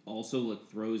then also like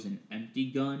throws an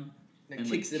empty gun and and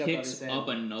kicks like it kicks up up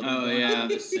another Oh, gun yeah. out of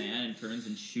the sand and turns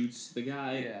and shoots the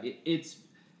guy. Yeah.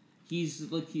 He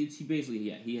basically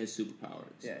he has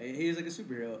superpowers. Yeah, he is like a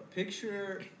superhero.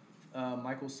 Picture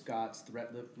Michael Scott's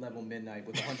Threat Level Midnight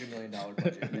with a $100 million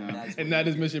budget. Yeah. And that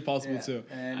is Mission Impossible too.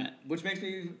 And which makes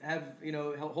me have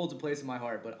holds a place in my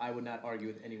heart, but I would not argue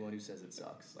with anyone who says it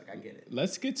sucks. Like I get it.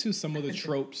 Let's get to some of the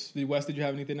tropes. Wes, did you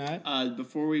have anything to add?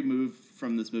 Before we move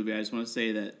from this movie, I just want to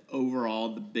say that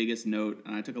overall, the biggest note,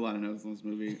 and I took a lot of notes on this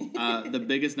movie, the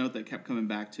biggest note that kept coming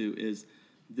back to is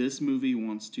this movie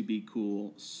wants to be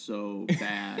cool so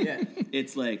bad. Yeah.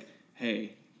 It's like,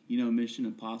 hey, Mission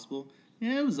Impossible?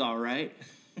 Yeah, it was all right.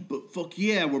 But fuck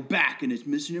yeah, we're back and it's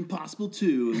Mission Impossible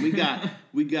 2. And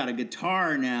we got a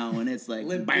guitar now and it's like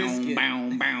Limp bow, Bizkit. bow,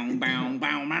 bow, bow,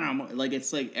 bow, bow. Like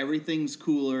it's like everything's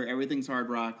cooler, everything's hard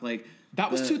rock. Like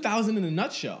That was 2000 in a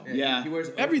nutshell. Yeah. He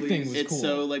wears Everything Oakleys. was it's cool.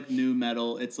 so like new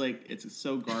metal. It's like it's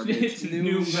so garbage. It's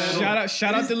new metal.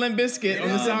 Shout out to Limp Bizkit on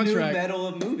the It's the new soundtrack. metal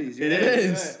of movies. It You're right.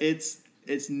 is.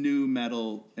 It's new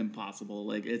metal impossible.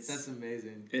 Like it's That's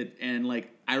amazing. it and like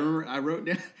I remember I wrote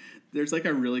down there's like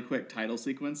a really quick title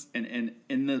sequence and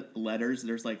in the letters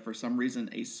there's like for some reason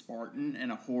a Spartan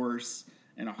and a horse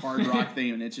and a hard rock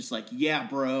theme and it's just like yeah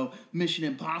bro Mission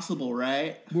Impossible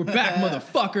right We're back,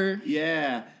 motherfucker.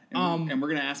 yeah and we're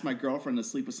gonna ask my girlfriend to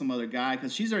sleep with some other guy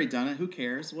because she's already done it who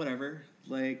cares whatever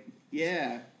like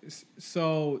yeah.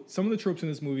 So some of the tropes in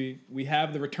this movie, we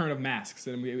have the return of masks,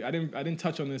 and I didn't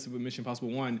touch on this with Mission Impossible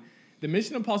 1. The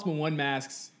Mission Impossible 1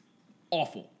 masks,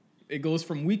 awful. It goes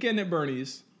from Weekend at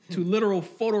Bernie's to literal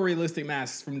photorealistic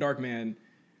masks from Darkman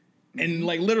in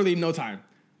like literally no time.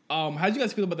 How did you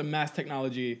guys feel about the mask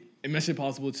technology in Mission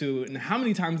Impossible 2, and how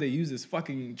many times they use this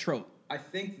fucking trope? I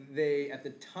think at the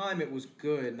time it was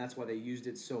good, and that's why they used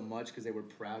it so much because they were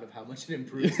proud of how much it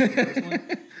improved from the first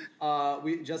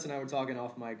one. Justin and I were talking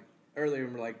off mic earlier,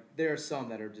 and we're like, there are some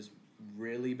that are just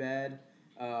really bad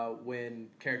when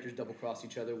characters double cross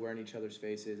each other, wearing each other's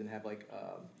faces, and have like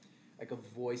a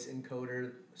voice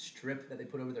encoder strip that they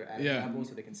put over their apple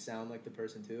so they can sound like the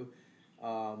person too.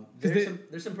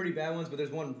 There's some pretty bad ones, but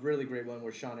there's one really great one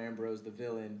where Sean Ambrose, the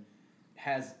villain,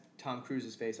 has Tom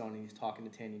Cruise's face on, and he's talking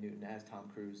to Tanya Newton as Tom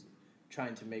Cruise,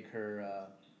 trying to make her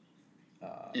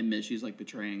admit she's like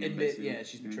betraying him.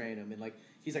 she's betraying him, and like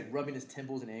he's like rubbing his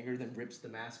temples in anger, then rips the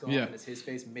mask off, and it's his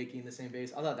face making the same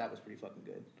face. I thought that was pretty fucking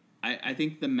good. I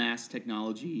think the mask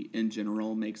technology in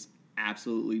general makes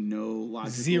absolutely no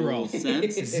logical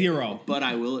sense. Zero. But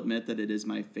I will admit that it is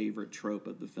my favorite trope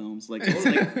of the films. Like, it's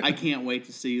like I can't wait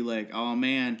to see like, oh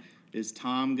man, is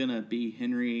Tom gonna be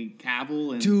Henry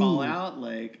Cavill and fall out?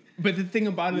 Like, but the thing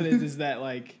about it is that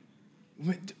like,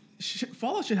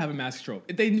 Fallout should have a mask trope.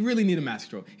 They really need a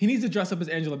mask trope. He needs to dress up as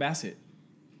Angela Bassett.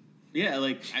 yeah,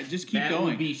 like I just keep That going.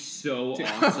 would be so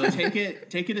awesome. take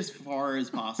it as far as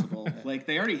possible. Like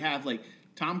they already have like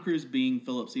Tom Cruise being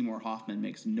Philip Seymour Hoffman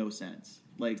makes no sense.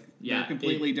 Like Yeah, they're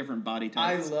completely different body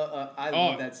I types.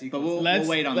 love that sequence. But we'll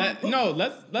wait on that. No,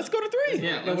 let's go to 3.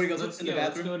 Yeah, Nobody goes let's in the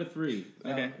Let's bathroom? go to 3.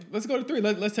 Okay. Let's go to 3.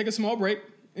 Let's take a small break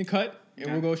and cut, and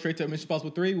Okay. we'll go straight to Mission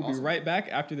Impossible 3. We'll be Awesome. right back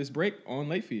after this break on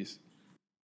Late Fees.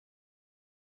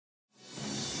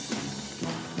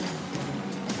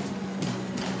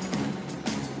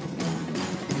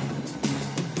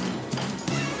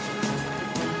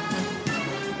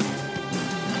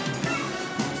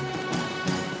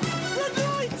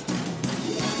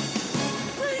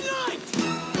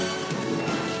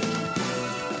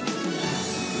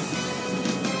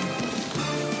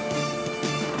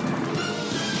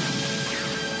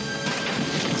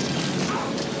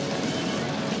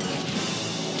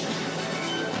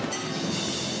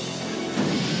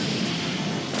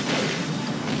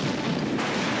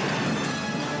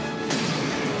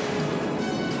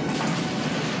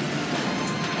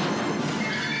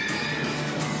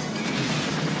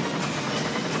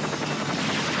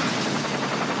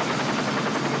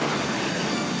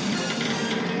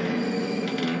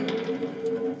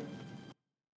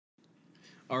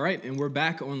 All right, and we're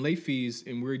back on Late Fees,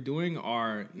 and we're doing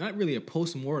our, not really a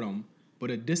post-mortem,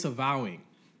 but a disavowing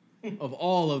of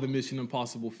all of the Mission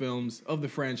Impossible films of the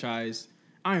franchise.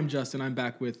 I am Justin. I'm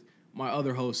back with my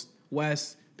other hosts,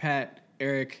 Wes, Pat,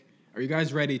 Eric. Are you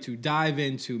guys ready to dive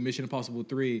into Mission Impossible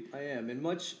 3? I am, and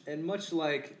much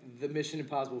like the Mission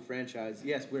Impossible franchise,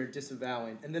 yes, we're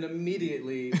disavowing, and then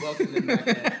immediately welcome them back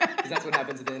in, because that's what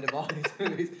happens at the end of all these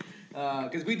movies.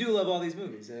 Because we do love all these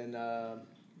movies, and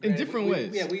In different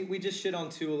ways. Yeah, we just shit on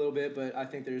 2 a little bit, but I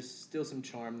think there's still some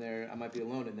charm there. I might be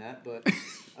alone in that, but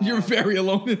You're very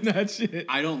alone in that shit.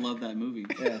 I don't love that movie.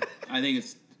 yeah, I think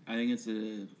it's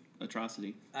an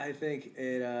atrocity. I think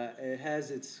it has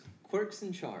its quirks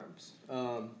and charms.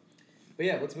 But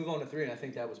yeah, let's move on to 3, and I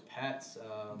think that was Pat's.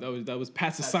 That was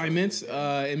Pat's assignment.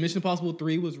 And Mission Impossible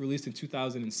 3 was released in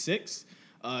 2006.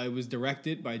 It was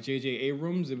directed by J.J.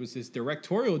 Abrams. It was his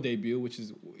directorial debut, which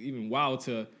is even wild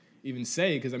to even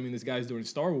say, because I mean, this guy's doing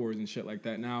Star Wars and shit like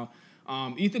that now.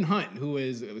 Ethan Hunt, who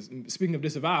is, speaking of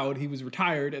disavowed, he was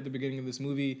retired at the beginning of this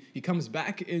movie. He comes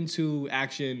back into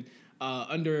action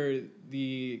under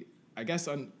the, I guess,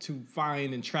 to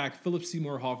find and track Philip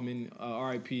Seymour Hoffman,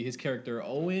 R.I.P., his character,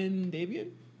 Owen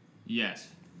Davian? Yes.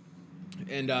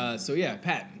 And so yeah,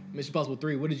 Pat, Mission Impossible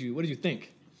 3, what did you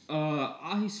think?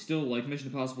 I still like Mission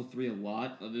Impossible 3 a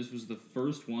lot. This was the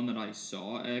first one that I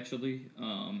saw, actually,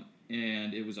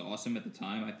 and it was awesome at the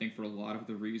time. I think for a lot of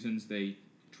the reasons they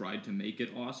tried to make it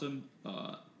awesome.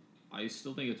 I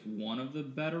still think it's one of the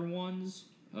better ones,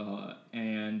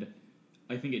 and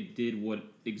I think it did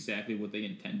exactly what they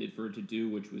intended for it to do,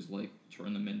 which was like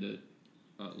turn them into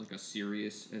like a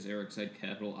serious, as Eric said,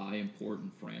 capital I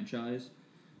important franchise.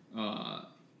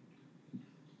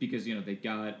 Because they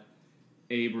got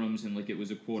Abrams, and like it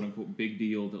was a quote unquote big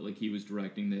deal that like he was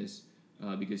directing this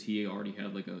because he already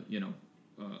had like a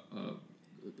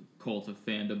cult of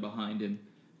fandom behind him,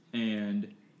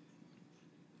 and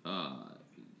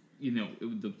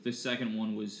the second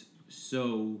one was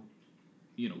so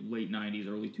late 90s,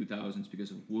 early 2000s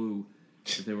because of Woo,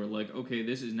 that they were like, okay,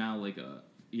 this is now like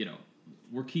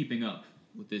we're keeping up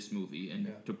with this movie,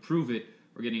 and to prove it,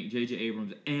 we're getting J.J.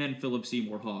 Abrams and Philip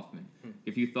Seymour Hoffman.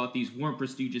 If you thought these weren't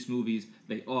prestigious movies,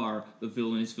 they are. The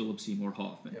villain is Philip Seymour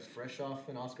Hoffman. Yeah, fresh off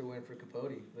an Oscar win for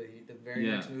Capote. The very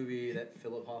next movie that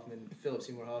Philip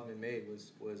Seymour Hoffman made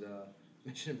was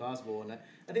Mission Impossible, and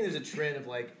I think there's a trend of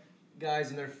like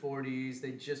guys in their 40s,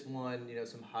 they just won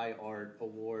some high art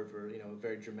award for a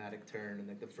very dramatic turn, and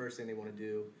like the first thing they want to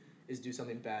do is do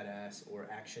something badass or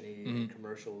actiony and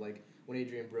commercial. Like when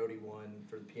Adrian Brody won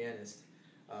for The Pianist.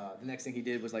 The next thing he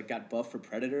did was like got buff for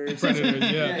Predators.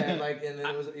 Predators, yeah. And then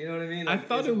it was, you know what I mean? Like, I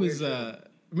thought it was.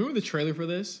 Remember the trailer for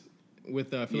this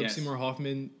with Philip Yes. Seymour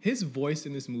Hoffman? His voice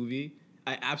in this movie,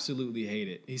 I absolutely hate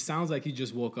it. He sounds like he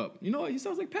just woke up. You know what? He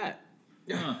sounds like Pat.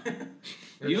 Huh.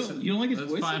 You don't like his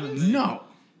That's voice? fine in with this? me. No,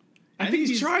 I think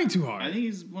he's trying too hard. I think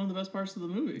he's one of the best parts of the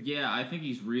movie. Yeah, I think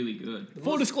he's really good.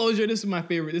 Full disclosure, this is my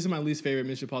favorite. This is my least favorite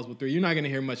Mission Impossible 3. You're not gonna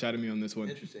hear much out of me on this one.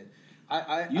 Interesting.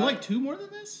 You like 2 more than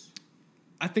this?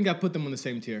 I think I put them on the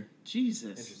same tier. Jesus.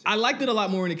 Interesting. I liked it a lot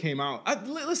more when it came out.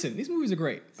 Listen, these movies are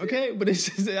great, okay? But it's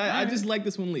just I just like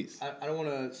this one least. I don't want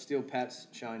to steal Pat's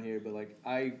shine here, but like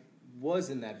I was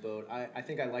in that boat. I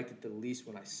think I liked it the least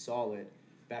when I saw it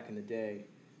back in the day,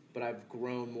 but I've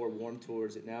grown more warm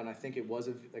towards it now, and I think it was,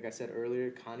 like I said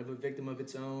earlier, kind of a victim of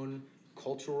its own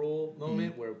cultural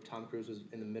moment where Tom Cruise was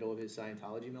in the middle of his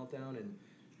Scientology meltdown and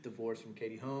divorced from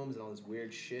Katie Holmes and all this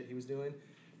weird shit he was doing,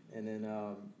 and then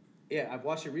I've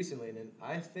watched it recently, and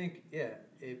I think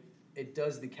it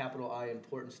does the capital I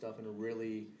important stuff in a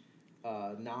really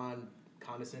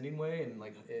non-condescending way, and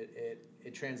like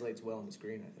it translates well on the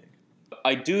screen, I think.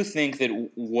 I do think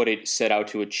that what it set out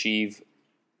to achieve,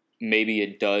 maybe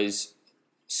it does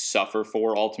suffer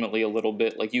for ultimately a little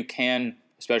bit. Like, you can,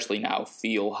 especially now,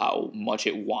 feel how much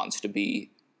it wants to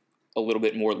be a little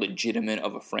bit more legitimate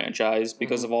of a franchise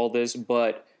because of all this,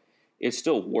 but it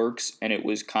still works, and it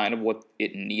was kind of what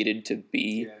it needed to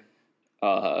be.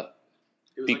 Yeah.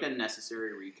 It was like a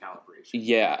necessary recalibration.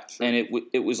 Yeah, sure. And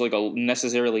it was like a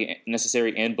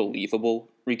necessary and believable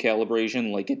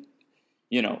recalibration. Like, it,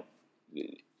 you know,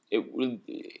 the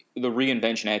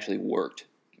reinvention actually worked,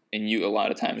 and a lot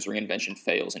of times reinvention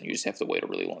fails, and you just have to wait a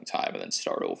really long time and then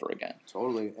start over again.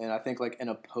 Totally, and I think like in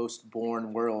a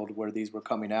post-born world where these were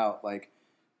coming out, like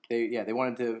they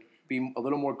wanted to be a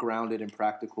little more grounded and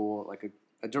practical, like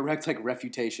a direct like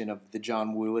refutation of the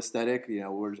John Woo aesthetic, you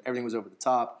know, where everything was over the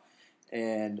top,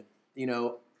 and you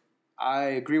know, I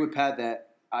agree with Pat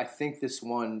that I think this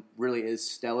one really is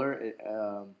stellar.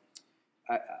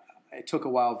 It took a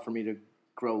while for me to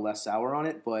grow less sour on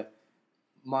it, but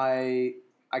I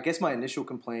guess my initial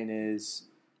complaint is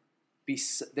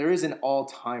there is an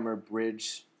all-timer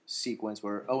bridge sequence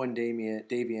where Owen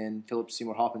Davian, Philip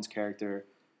Seymour Hoffman's character,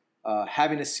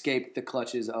 having escaped the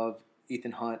clutches of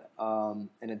Ethan Hunt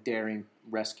in a daring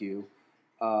rescue,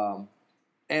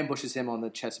 ambushes him on the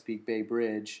Chesapeake Bay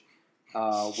Bridge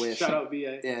with shout out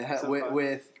VA. Yeah,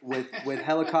 with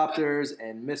helicopters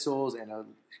and missiles and a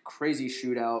crazy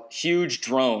shootout. Huge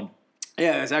drone.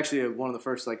 Yeah, it's actually one of the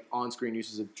first like on-screen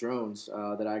uses of drones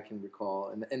that I can recall,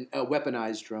 and a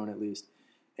weaponized drone at least.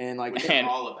 And like which we're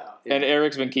all about. Yeah. And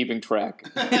Eric's been keeping track.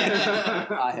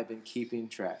 I have been keeping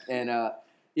track, and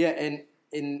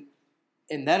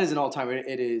and that is an all-timer.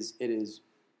 It is.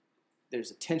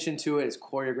 There's a tension to it. It's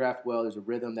choreographed well. There's a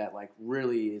rhythm that like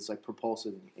really is like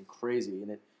propulsive and crazy,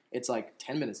 and it's like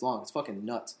 10 minutes long. It's fucking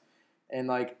nuts, and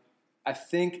like I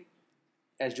think,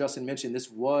 as Justin mentioned, this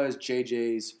was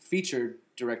JJ's featured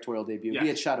directorial debut. Yes. He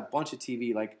had shot a bunch of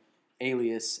TV like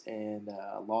Alias and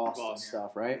Lost and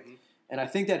stuff, right? Mm-hmm. And I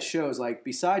think that shows, like,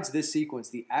 besides this sequence,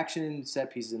 the action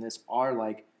set pieces in this are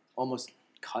like almost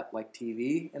cut like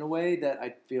TV in a way that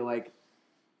I feel like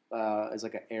is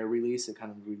like an air release. It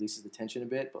kind of releases the tension a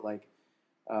bit, but like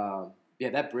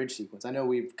that bridge sequence. I know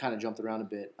we've kind of jumped around a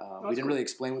bit. We didn't really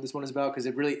explain what this one is about because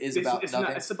it really is about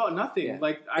nothing. It's about nothing. Yeah.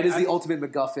 Like it is the ultimate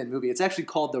MacGuffin movie. It's actually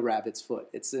called The Rabbit's Foot.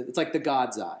 It's like the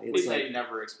God's Eye. It's like, they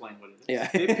never explain what it is.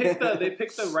 Yeah. They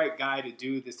picked the right guy to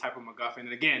do this type of MacGuffin.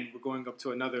 And again, we're going up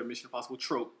to another Mission Impossible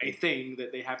trope, a thing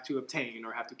that they have to obtain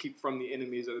or have to keep from the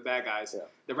enemies or the bad guys. Yeah.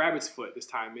 The Rabbit's Foot this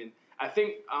time. And I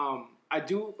think I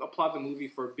do applaud the movie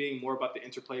for being more about the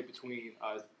interplay between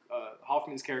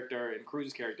Hoffman's character and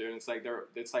Cruise's character, and it's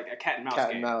like a cat and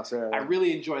mouse game. Yeah. I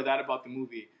really enjoy that about the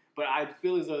movie, but I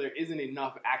feel as though there isn't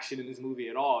enough action in this movie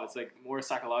at all. It's like more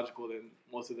psychological than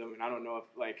most of them, and I don't know if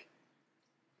like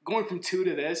going from 2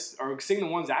 to this or seeing the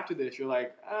ones after this, you're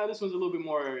like, this one's a little bit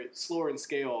more slower in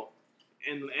scale,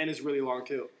 and it's really long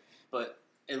too. But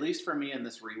at least for me in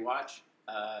this rewatch,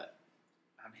 I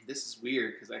mean, this is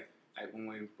weird because I when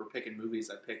we were picking movies,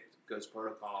 I picked Ghost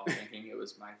Protocol thinking it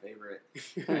was my favorite.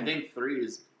 And I think 3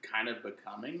 is kind of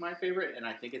becoming my favorite, and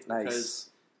I think it's because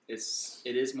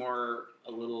it is more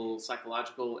a little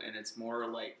psychological and it's more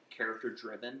like character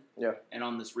driven. Yeah. And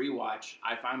on this rewatch,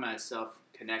 I find myself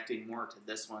connecting more to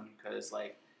this one because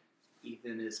like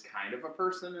Ethan is kind of a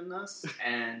person in this,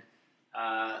 and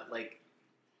like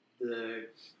the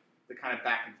kind of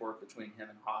back and forth between him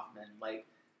and Hoffman, like.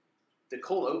 The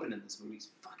cold open in this movie is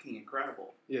fucking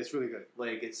incredible. Yeah, it's really good.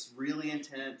 Like, it's really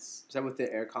intense. Is that with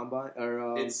the air combine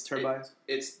or turbines?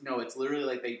 It's literally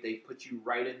like they put you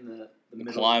right in the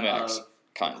middle climax, of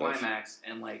the climax,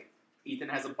 and like Ethan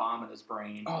has a bomb in his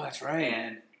brain. Oh, that's right.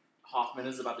 And Hoffman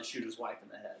is about to shoot his wife in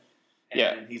the head.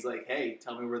 And he's like, "Hey,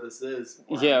 tell me where this is."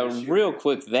 Yeah, real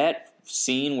quick, that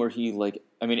scene where he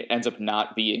it ends up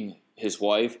not being his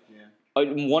wife. Yeah.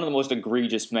 One of the most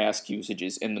egregious mask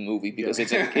usages in the movie because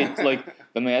it's like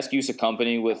the mask use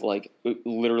accompanied with like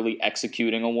literally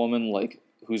executing a woman like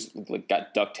who's like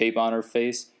got duct tape on her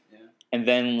face, and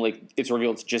then like it's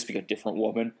revealed to just be a different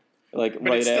woman. Like but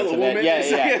right it's after still a that, woman.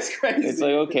 It's crazy. It's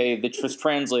like okay, the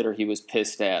translator he was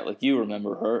pissed at. Like you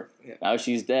remember her, now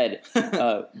she's dead.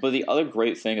 But the other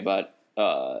great thing about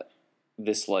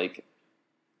this like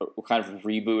kind of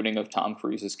rebooting of Tom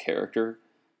Cruise's character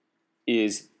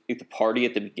is. The party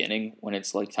at the beginning when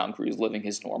it's like Tom Cruise living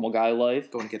his normal guy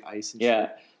life, going to get ice and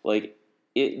shit. Like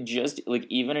it just like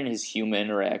even in his human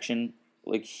interaction,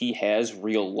 like he has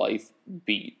real life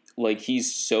beat. Like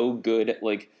he's so good at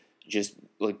like just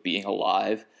like being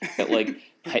alive that like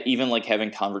even like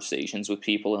having conversations with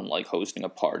people and like hosting a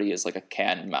party is like a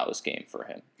cat and mouse game for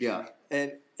him. Yeah,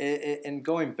 and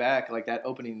going back, like that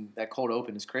cold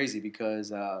open is crazy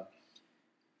because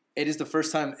it is the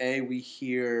first time we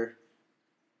hear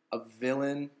a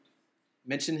villain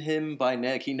mention him by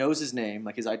Nick. He knows his name,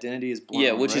 like his identity is blown.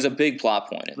 Yeah, which right? is a big plot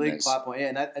point. Big plot point.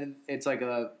 Yeah, and it's like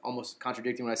almost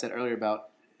contradicting what I said earlier about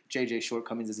J.J.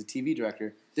 shortcomings as a TV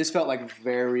director. This felt like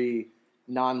very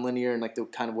non-linear and like the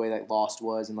kind of way that Lost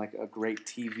was, and like a great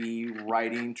TV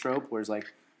writing trope, where it's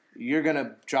like you're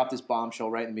gonna drop this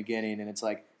bombshell right in the beginning, and it's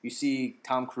like you see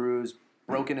Tom Cruise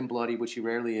broken and bloody, which he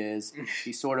rarely is.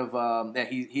 He's sort of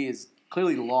he is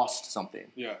clearly lost something.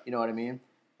 Yeah, you know what I mean.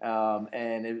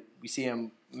 We see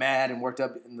him mad and worked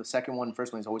up in the second one. The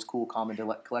first one he's always cool, calm, and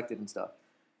collected and stuff.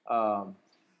 Yeah.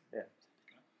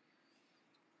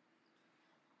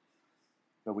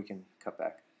 But we can cut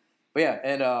back. But yeah,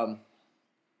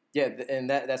 and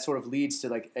that sort of leads to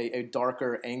like a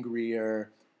darker, angrier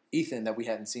Ethan that we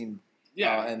hadn't seen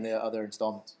in the other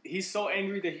installments. He's so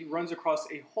angry that he runs across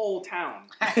a whole town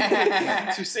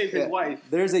to save his wife.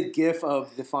 There's a gif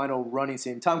of the final running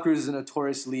scene. Tom Cruise is a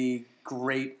notoriously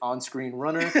great on-screen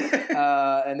runner,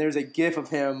 and there's a gif of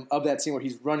him of that scene where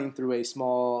he's running through a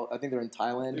small, I think they're in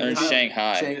Thailand. Or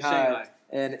Shanghai.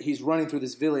 And he's running through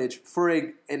this village for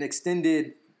an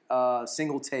extended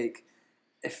single take.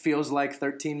 It feels like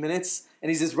 13 minutes,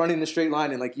 and he's just running in a straight line,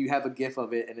 and like you have a gif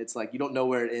of it, and it's like you don't know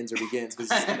where it ends or begins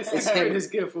because it's the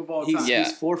greatest gif of all time.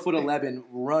 He's 4'11",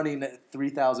 running at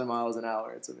 3,000 miles an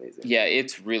hour. It's amazing. Yeah,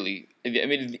 it's really. I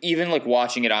mean, even like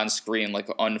watching it on screen, like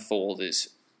unfold is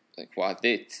like wow.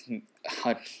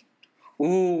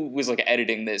 Who was like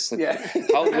editing this? Like,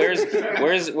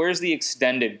 where's the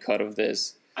extended cut of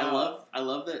this? I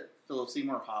love that Philip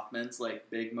Seymour Hoffman's like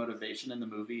big motivation in the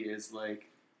movie is like.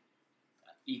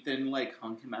 Ethan like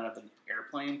hung him out of an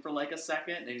airplane for like a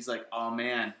second, and he's like, "Oh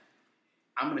man,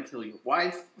 I'm gonna kill your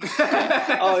wife.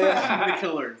 Oh yeah, I'm gonna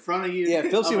kill her in front of you." Yeah,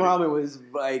 Philip Seymour Hoffman was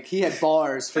like he had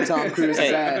bars for Tom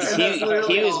Cruise's ass.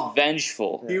 He was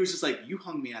vengeful. He was just like, "You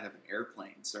hung me out of an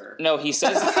airplane, sir." No, he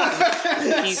says,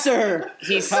 "Sir,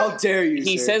 how dare you?"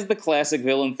 He says the classic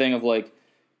villain thing of like,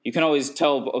 you can always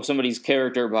tell somebody's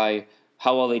character by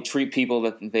how well they treat people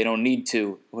that they don't need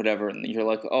to, whatever, and you're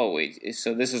like, oh wait,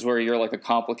 so this is where you're like a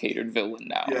complicated villain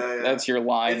now. Yeah. That's your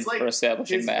line it's like, for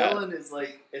establishing his that. His villain is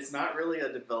like, it's not really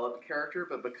a developed character,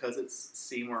 but because it's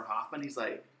Seymour Hoffman, he's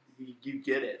like, you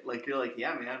get it. Like you're like,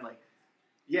 yeah, man, like,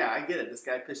 yeah, I get it. This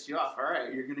guy pissed you off. All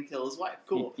right, you're gonna kill his wife.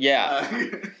 Cool. Yeah,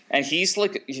 and he's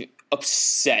like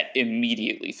upset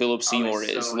immediately. Philip Seymour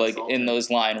is so like insulted. In those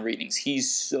line readings. He's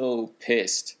so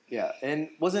pissed. Yeah, and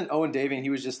wasn't Owen Davian? He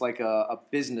was just like a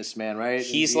businessman, right?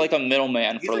 He's like a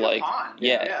middleman for like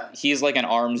yeah. He's like an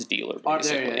arms dealer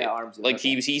basically. Arms dealer. Like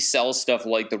he sells stuff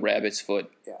like the rabbit's foot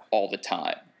all the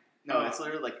time. No, it's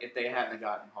literally like if they hadn't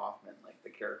gotten Hoffman, like the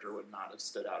character would not have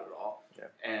stood out at all. Yeah.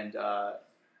 And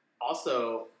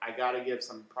also, I got to give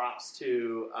some props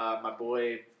to my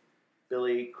boy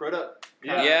Billy Crudup.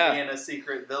 Being a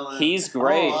secret villain. He's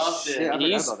great.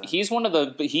 He's one of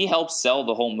the. He helps sell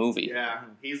the whole movie. Yeah,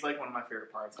 he's like one of my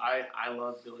favorite parts. I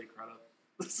love Billy Crudup.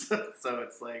 So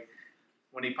it's like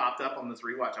when he popped up on this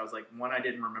rewatch, I was like, one, I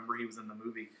didn't remember he was in the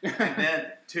movie, and then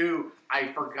two,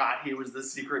 I forgot he was the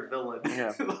secret villain.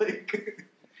 Yeah.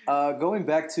 Going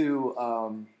back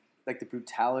to like the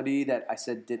brutality that I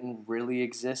said didn't really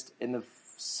exist in the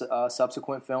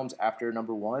subsequent films after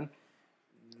number one.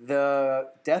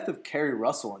 The death of Kerry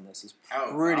Russell in this is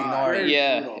pretty gnarly.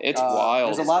 Yeah, it's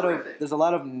wild. There's a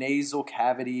lot of nasal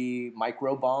cavity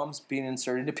micro bombs being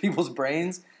inserted into people's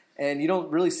brains, and you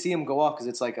don't really see them go off because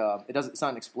it's like it's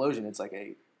not an explosion. It's like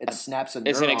it snaps a neuron.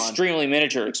 It's an extremely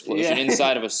miniature explosion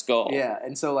inside of a skull. Yeah,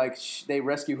 and so like they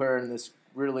rescue her in this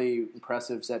really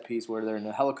impressive set piece where they're in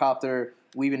a helicopter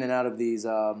weaving in and out of these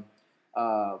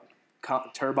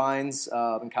turbines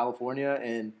in California,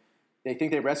 and they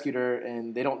think they rescued her,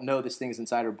 and they don't know this thing is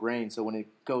inside her brain. So when it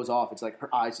goes off, it's like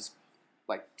her eyes just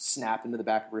like snap into the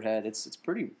back of her head. It's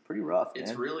pretty rough.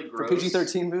 It's man. really gross for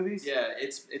PG-13 movies. Yeah,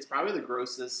 it's probably the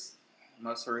grossest,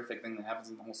 most horrific thing that happens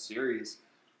in the whole series.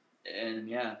 And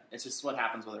yeah, it's just what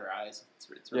happens with her eyes.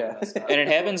 It's really messed up. And it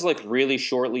happens like really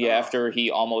shortly after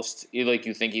he almost like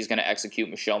you think he's going to execute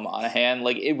Michelle Monaghan.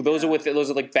 Like those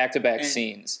are like back-to-back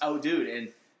scenes. Oh, dude, and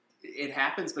it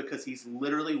happens because he's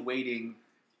literally waiting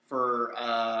for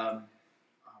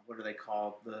what are they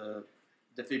called? The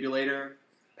defibrillator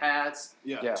pads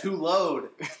to load.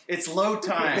 It's load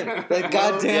time. That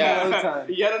goddamn load time.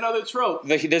 Yet another trope.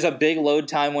 There's a big load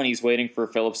time when he's waiting for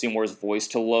Philip Seymour's voice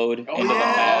to load into the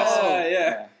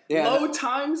mask. Yeah. Load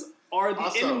times are the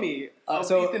Also, enemy of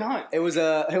so Ethan Hunt. It was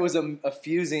a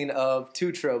fusing of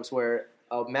two tropes where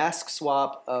a mask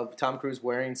swap of Tom Cruise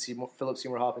wearing Philip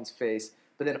Seymour Hoffman's face,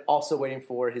 but then also waiting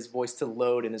for his voice to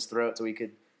load in his throat so he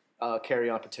could carry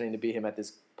on pretending to be him at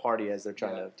this party as they're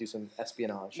trying to do some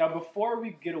espionage. Now, before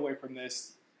we get away from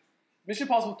this, Mission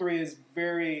Impossible 3 is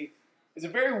a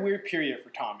very weird period for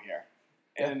Tom here.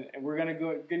 And we're going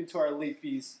to get into our late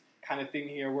fees kind of thing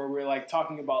here where we're like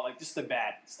talking about like just the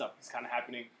bad stuff that's kind of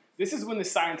happening. This is when the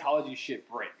Scientology shit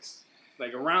breaks.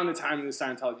 Like around the time the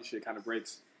Scientology shit kind of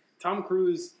breaks. Tom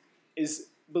Cruise is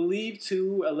believed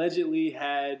to allegedly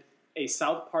had a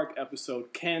South Park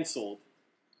episode canceled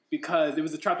because it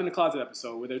was a Trapped in the Closet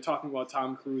episode where they're talking about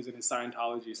Tom Cruise and his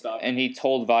Scientology stuff. And he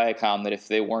told Viacom that if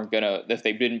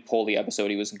they didn't pull the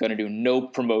episode, he was gonna do no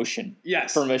promotion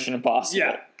for Mission Impossible.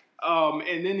 Yeah.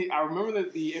 And then I remember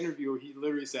the interview where he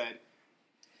literally said,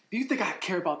 "Do you think I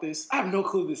care about this? I have no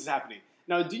clue this is happening."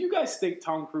 Now, do you guys think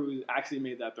Tom Cruise actually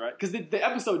made that threat? Because the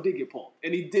episode did get pulled,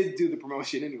 and he did do the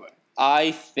promotion anyway.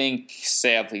 I think,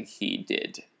 sadly, he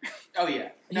did. Oh yeah,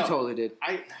 He totally did.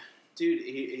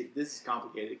 This is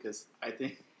complicated because I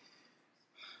think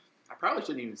I probably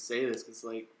shouldn't even say this because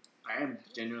like I am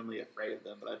genuinely afraid of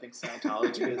them, but I think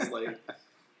Scientology is like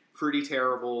pretty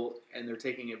terrible, and they're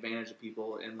taking advantage of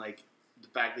people, and like the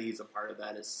fact that he's a part of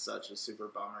that is such a super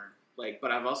bummer. Like,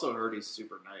 but I've also heard he's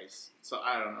super nice, so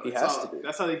I don't know. He has to be.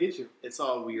 That's how they get you. It's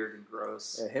all weird and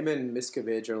gross. Yeah, him and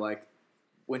Miscavige are like,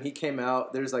 when he came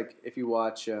out, there's like, if you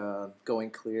watch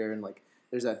Going Clear, and like,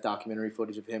 there's that documentary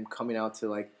footage of him coming out to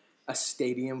like a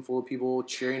stadium full of people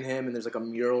cheering him, and there's like a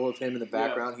mural of him in the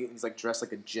background. Yeah. He's like dressed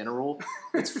like a general.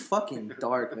 It's fucking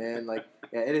dark, man. Like,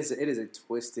 yeah, it is a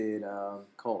twisted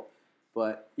cult.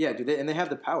 But yeah, dude, and they have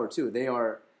the power too. They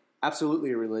are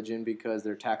absolutely a religion because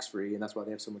they're tax free, and that's why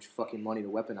they have so much fucking money to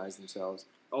weaponize themselves.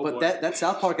 Oh, but boy. that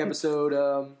South Park episode,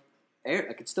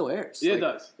 it still airs. Yeah, like, it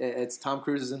does. It's Tom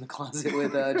Cruise is in the closet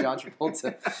with John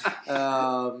Travolta,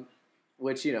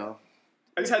 which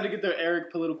I just had to get the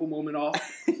Eric political moment off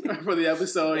for the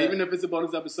episode, even if it's a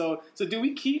bonus episode. So, do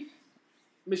we keep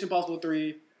Mission Impossible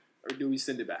 3, or do we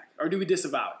send it back, or do we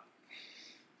disavow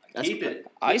it? Keep it.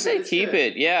 I say keep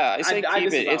it. Yeah, I say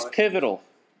keep it. It's pivotal.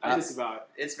 I disavow it.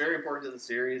 It's very important to the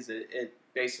series. It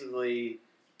basically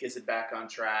gets it back on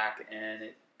track, and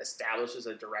it establishes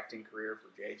a directing career for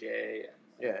JJ.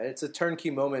 Yeah, it's a turnkey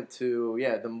moment to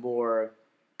the more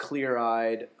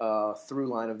clear-eyed through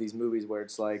line of these movies where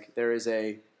it's like there is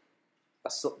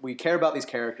we care about these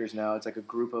characters now. It's like a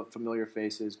group of familiar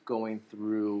faces going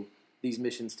through these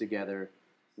missions together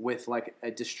with like a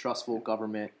distrustful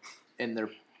government and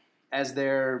as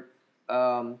their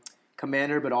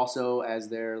commander, but also as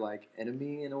their like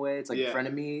enemy in a way. It's like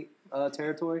frenemy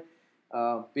territory.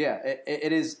 But yeah,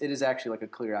 it is actually like a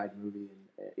clear-eyed movie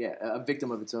and a victim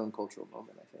of its own cultural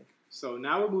moment, I think. So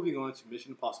now we're moving on to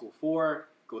Mission Impossible 4,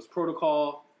 Ghost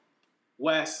Protocol.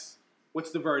 Wes,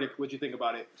 what's the verdict? What'd you think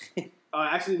about it?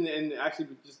 Actually,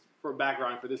 just for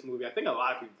background for this movie, I think a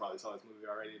lot of people probably saw this movie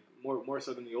already, more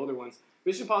so than the older ones.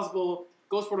 Mission Impossible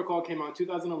Ghost Protocol came out in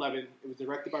 2011. It was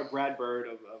directed by Brad Bird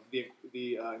of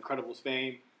the Incredibles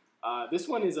fame. This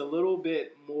one is a little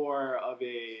bit more of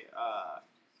a...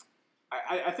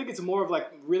 I think it's more of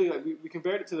like really like we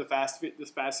compared it to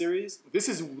this Fast series. This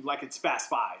is like it's Fast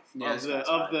 5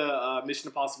 of the Mission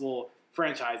Impossible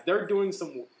franchise. They're doing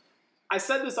some. I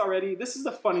said this already. This is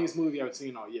the funniest movie I've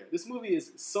seen all year. This movie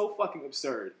is so fucking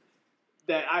absurd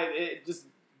that it just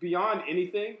beyond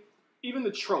anything. Even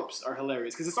the tropes are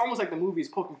hilarious because it's almost like the movie is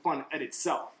poking fun at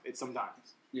itself.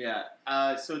 Sometimes. Yeah.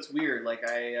 So it's weird. Like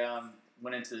I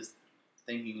went into this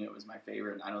thinking it was my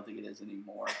favorite, and I don't think it is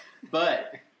anymore.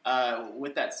 But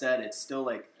with that said, it's still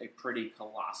like a pretty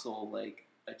colossal like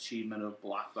achievement of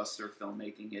blockbuster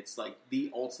filmmaking. It's like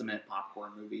the ultimate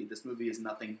popcorn movie. This movie is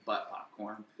nothing but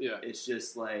popcorn. Yeah. It's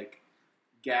just like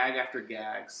gag after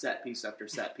gag, set piece after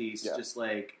set piece. Just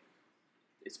like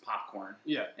it's popcorn.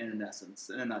 Yeah. In essence,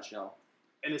 in a nutshell.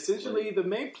 And essentially, the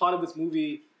main plot of this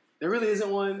movie. There really isn't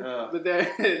one, but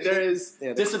there is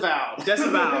disavowed.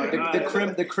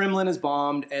 The Kremlin is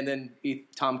bombed, and then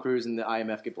Tom Cruise and the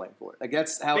IMF get blamed for it. Like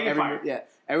that's how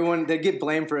everyone they get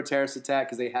blamed for a terrorist attack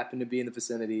because they happen to be in the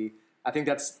vicinity. I think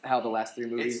that's how the last 3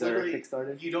 movies are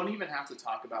kickstarted. You don't even have to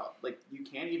talk about you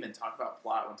can't even talk about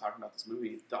plot when talking about this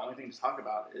movie. The only thing to talk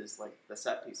about is like the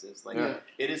set pieces.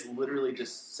 It is literally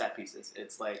just set pieces.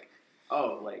 It's like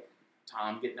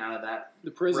Tom getting out of that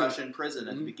Russian prison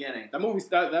at the beginning. That movie's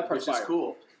that part's is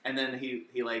cool. And then he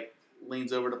like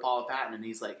leans over to Paula Patton and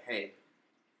he's like, "Hey,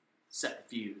 set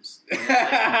the fuse.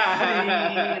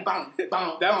 That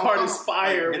part is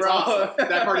fire, It's bro. awesome.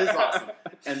 That part is awesome.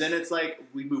 And then it's like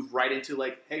we move right into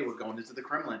like, hey, we're going into the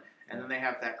Kremlin, and then they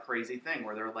have that crazy thing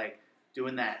where they're like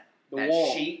doing that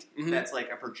wall. sheet Mhm. that's like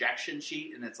a projection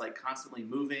sheet, and it's like constantly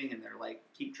moving, and they're like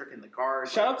keep tricking the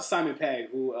guards. Shout out to Simon Pegg,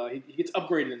 who he gets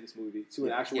upgraded in this movie to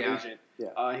an actual Yeah. agent.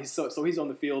 Yeah. He's he's on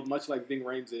the field, much like Ving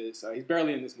Rhames is. He's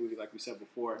barely in this movie, like we said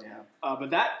before. Yeah. But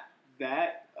that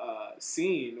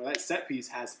scene or that set piece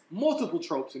has multiple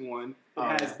tropes in one.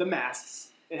 It has the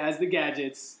masks, it has the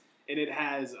gadgets, and it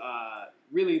has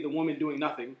really the woman doing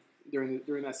nothing during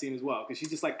that scene as well, because she's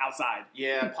just like outside.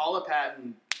 Yeah, Paula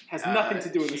Patton Has nothing to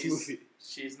do in this she's- movie.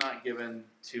 She's not given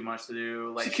too much to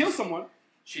do. Like She kills someone.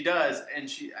 She does, and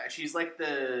she's like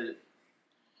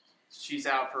she's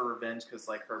out for revenge because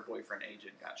like her boyfriend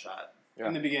agent got shot.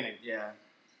 In the beginning. Yeah,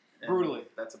 and Brutally.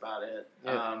 That's about it.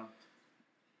 Yeah.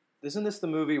 Isn't this the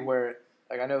movie where,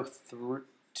 like, I know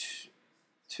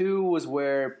two was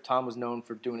where Tom was known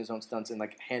for doing his own stunts in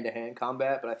like hand-to-hand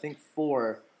combat, but I think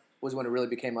 4 was when it really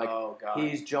became like Oh, God.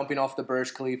 he's jumping off the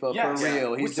Burj Khalifa Yes. for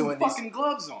real. With He's some doing fucking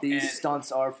gloves on. these And-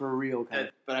 stunts are for real. Kind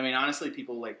of. But I mean, honestly,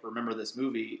 people like remember this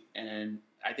movie, and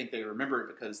I think they remember it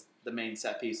because the main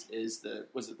set piece is the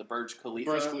Burj Khalifa,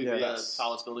 Burj Khalifa, the yes.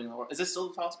 tallest building in the world. Is this still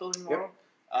the tallest building in the Yep.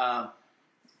 world?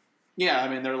 Yeah, I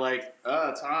mean, they're like,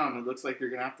 Tom, it looks like you're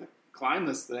gonna have to climb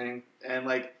this thing, and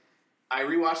like, I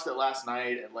rewatched it last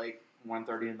night at like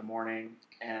 1:30 in the morning,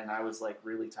 and I was like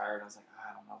really tired. I was like,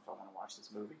 I don't know if I want to watch this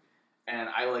movie, and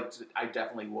I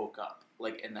definitely woke up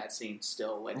like in that scene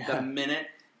still. Like the minute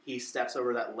he steps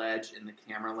over that ledge and the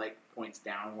camera like points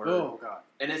downward. Oh god.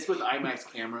 And it's with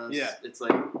IMAX cameras. Yeah. It's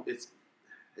like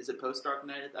is it post Dark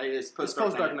Knight? It's post Dark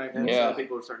post-Dark Knight. Knight. Yeah. So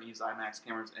people are starting to use IMAX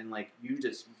cameras, and like you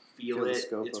just feel Feel the it.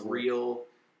 scope It's of it. real.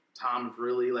 Tom's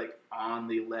really like on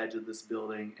the ledge of this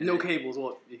building. And No cables.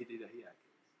 Well, he did that.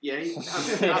 Yeah,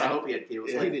 I hope he had cables.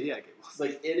 Yeah, Like, he had cables.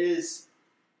 like it is.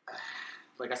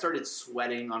 Like I started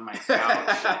sweating on my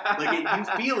couch. You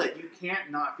feel it. You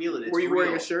can't not feel it. It's Were you real.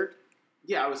 wearing a shirt?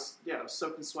 Yeah, I was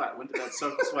soaking sweat. Went to bed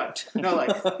soaking sweat.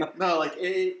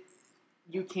 It.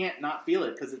 You can't not feel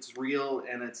it because it's real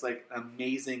and it's like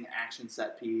amazing action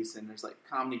set piece, and there's like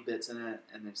comedy bits in it,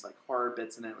 and there's like horror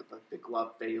bits in it with like the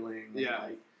glove failing. And, Yeah.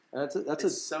 like, And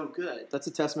it's so good. that's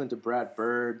a testament to Brad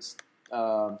Bird's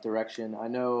direction. I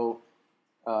know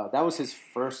that was his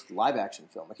first live action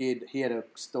film. Like he had a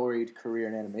storied career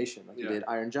in animation. Like he did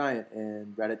Iron Giant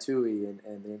and Ratatouille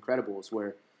and The Incredibles,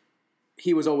 where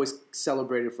he was always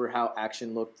celebrated for how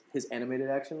action looked, his animated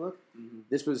action looked. Mm-hmm.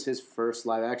 This was his first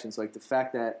live action. So like the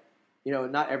fact that,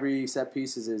 not every set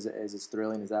piece is as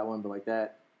thrilling as that one, but like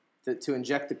that, to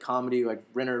inject the comedy, like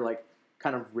Renner, like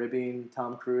kind of ribbing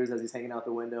Tom Cruise as he's hanging out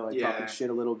the window, like talking shit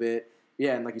a little bit.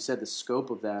 Yeah, and like you said, the scope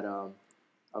of that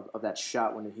of that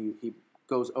shot when he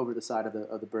goes over the side of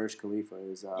the Burj Khalifa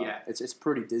is it's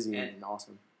pretty dizzying and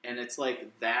awesome. And it's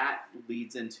like that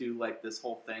leads into like this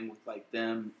whole thing with like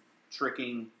them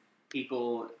tricking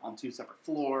people on 2 separate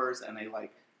floors, and they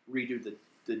like redo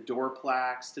the door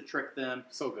plaques to trick them.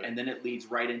 So good. And then it leads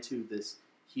right into this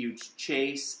huge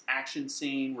chase action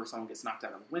scene where someone gets knocked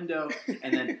out of a window,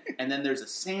 and then there's a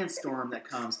sandstorm that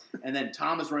comes, and then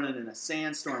Tom is running in a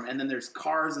sandstorm, and then there's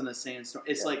cars in a sandstorm.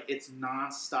 It's like it's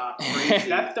nonstop crazy.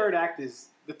 The third act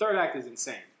is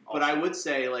insane. But I would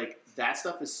say like that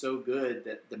stuff is so good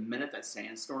that the minute that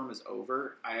sandstorm is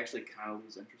over, I actually kind of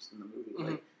lose interest in the movie.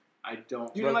 Mhm. Like I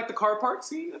don't. You didn't like the car park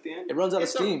scene at the end? It runs out of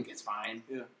steam. It's fine.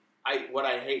 Yeah. What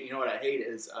I hate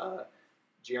is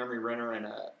Jeremy Renner in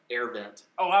a air vent.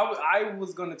 Oh, I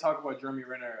was going to talk about Jeremy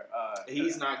Renner.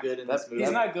 He's not good in this movie.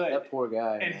 He's not good. That poor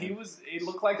guy. And man. it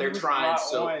looked like They're he was trying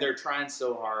brought on they're trying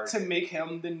so hard. to make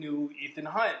him the new Ethan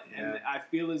Hunt. And Yeah. I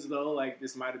feel as though like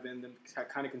this might have been them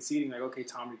kind of conceding, like, okay,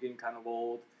 Tom, you're getting kind of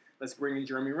old. Let's bring in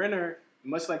Jeremy Renner,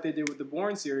 much like they did with the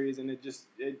Bourne series. And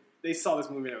they saw this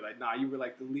movie and they were like, nah, you were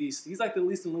like the least. He's like the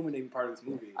least illuminating part of this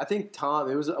movie. I think Tom.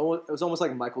 It was almost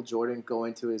like Michael Jordan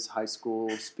going to his high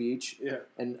school speech Yeah.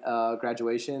 and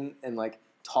graduation and like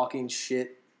talking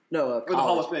shit. No, Or the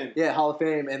Hall of Fame. Yeah, Hall of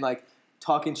Fame, and like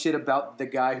talking shit about the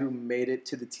guy who made it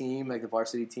to the team, like the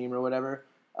varsity team or whatever.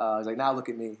 He's like, now look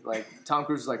at me. Like Tom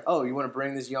Cruise is like, oh, you want to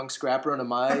bring this young scrapper into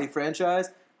my franchise?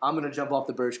 I'm gonna jump off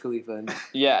the Burj Khalifa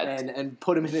and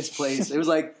put him in his place. It was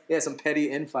like some petty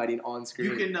infighting on screen.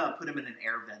 You can put him in an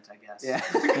air vent, I guess. Yeah.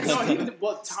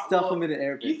 Stuff him in an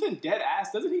air vent. Ethan dead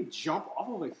ass, doesn't he jump off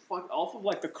of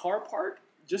like the car park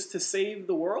just to save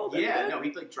the world? Yeah, no,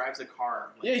 he like drives a car.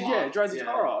 Drives his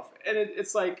car off, and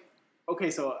it's like, okay,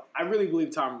 so I really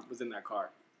believe Tom was in that car,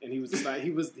 and he was just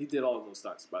he did all of those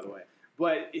stunts, by the way.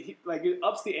 but it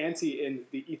ups the ante in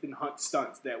the Ethan Hunt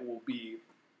stunts that will be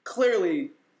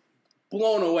clearly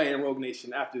blown away in Rogue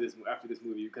Nation after this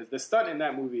movie, because the stunt in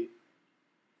that movie,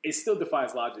 it still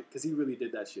defies logic because he really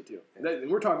did that shit too.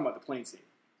 And we're talking about the plane scene.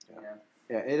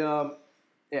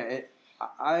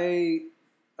 I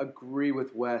agree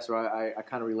with Wes, or I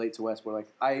kind of relate to Wes, where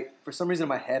for some reason in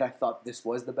my head I thought this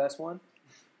was the best one,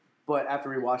 but after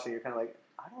rewatching it, you're kind of like,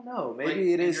 I don't know,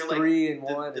 maybe it is 3 and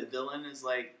 1. The villain is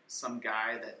like some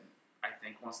guy that I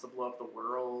think wants to blow up the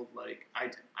world. Like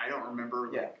I don't remember.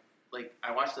 Like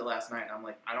I watched it last night and I'm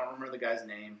like, I don't remember the guy's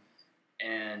name.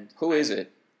 And Who is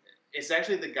it? It's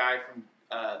actually the guy from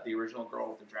the original Girl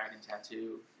with the Dragon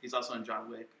Tattoo. He's also in John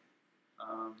Wick.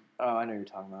 I know you're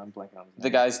talking about. I'm blanking on his name. The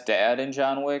guy's dad in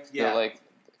John Wick? Yeah.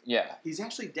 Yeah. He's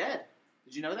actually dead.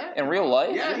 Did you know that? In real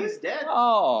life? Yeah, he's dead.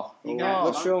 Oh.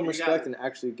 Let's show him respect and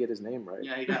actually get his name right.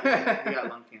 Yeah, he got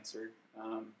lung cancer.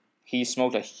 He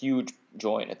smoked a huge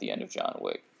joint at the end of John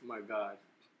Wick. Oh my God.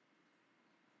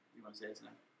 You want to say his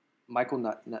name? Michael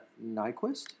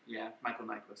Nyquist? Yeah, Michael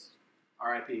Nyquist.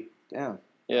 R.I.P. Damn.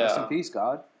 Yeah. Rest in peace,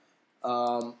 God.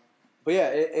 But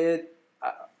yeah,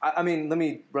 I mean, let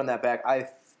me run that back. I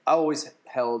always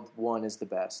held 1 as the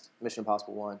best, Mission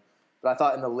Impossible 1. But I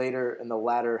thought in the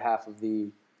latter half of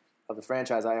the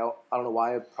franchise, I don't know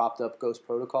why I propped up Ghost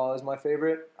Protocol as my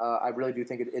favorite. I really do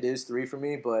think it is 3 for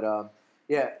me. But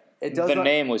it does. The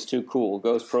name was too cool,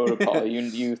 Ghost Protocol.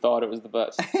 you thought it was the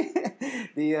best.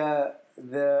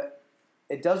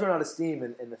 It does run out of steam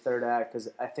in the third act, because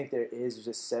I think there is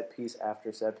just set piece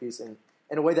after set piece, and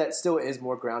in a way that still is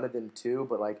more grounded than 2.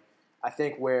 But I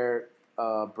think where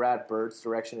Brad Bird's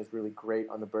direction is really great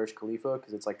on the Burj Khalifa,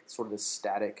 because it's sort of this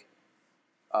static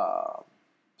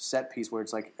set piece where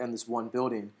it's in this one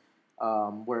building,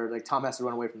 where Tom has to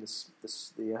run away from the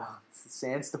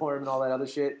sandstorm and all that other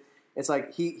shit. It's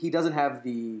he doesn't have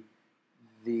the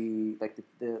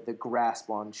grasp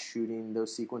on shooting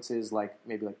those sequences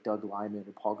maybe Doug Liman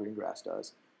or Paul Greengrass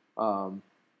does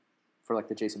for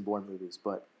the Jason Bourne movies.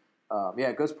 But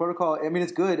Ghost Protocol, I mean,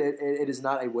 it's good. It is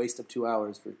not a waste of 2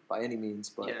 hours by any means.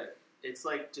 But yeah, it's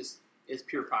it's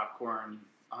pure popcorn,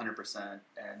 100%,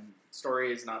 and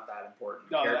story is not that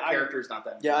important. No, character is not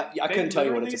that important. Yeah, I couldn't tell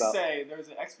you what it's about. There's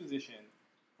an exposition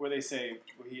where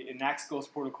he enacts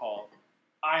Ghost Protocol.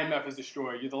 IMF is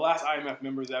destroyed. You're the last IMF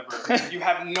members ever. You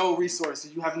have no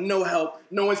resources. You have no help.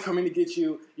 No one's coming to get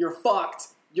you. You're fucked.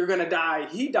 You're going to die.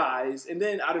 He dies. And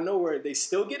then out of nowhere, they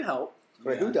still get help.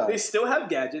 Wait, who died? They still have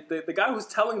Gadget. The guy who's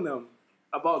telling them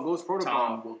about Ghost Protocol.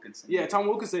 Tom Wilkinson. Yeah, Tom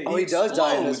Wilkinson. Oh, he does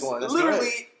die in this one. That's literally,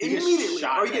 right. immediately.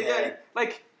 Shot in the head.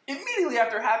 Immediately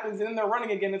after it happens, and then they're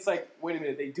running again. It's wait a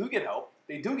minute. They do get help.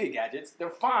 They do get gadgets. They're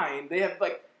fine. They have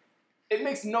it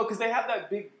makes because they have that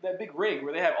big rig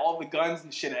where they have all the guns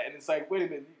and shit at, and it's wait a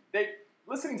minute.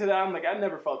 Listening to that, I'm I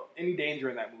never felt any danger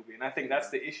in that movie, and I think that's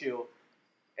the issue.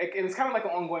 And it's kind of an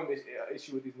ongoing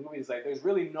issue with these movies. There's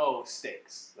really no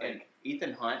stakes. And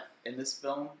Ethan Hunt in this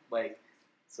film,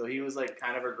 so he was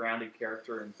kind of a grounded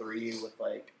character in 3 with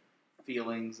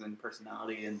feelings and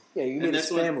personality, and you meet his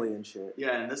family and shit.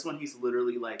 Yeah, and this one he's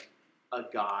literally a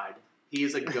god. He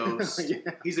is a ghost.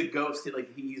 Yeah. He's a ghost.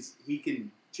 He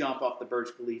can jump off the Burj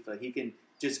Khalifa. He can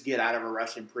just get out of a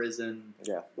Russian prison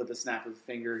with a snap of a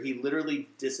finger. He literally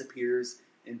disappears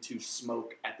into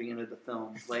smoke at the end of the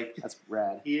film. That's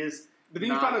rad. He is. But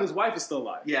then you find out his wife is still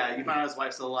alive. Yeah, you find out his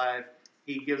wife's still alive.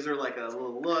 He gives her a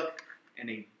little look, and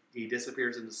he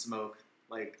disappears into smoke.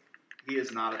 He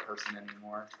is not a person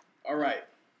anymore. All right.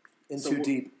 Too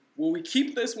deep. Will we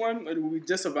keep this one, or will we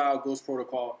disavow Ghost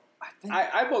Protocol?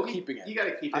 I vote keeping it. You got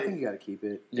to keep it. I think you got to keep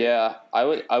it. Yeah, I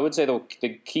would say the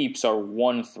keeps are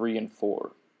 1, 3, and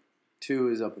 4. 2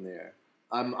 is up in the air.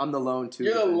 I'm the lone 2.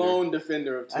 You're defender. the lone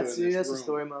defender of 2. That's in this the room.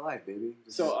 story of my life, baby.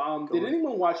 So, did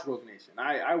anyone watch Rogue Nation?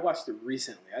 I watched it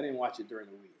recently. I didn't watch it during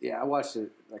the week. Yeah, I watched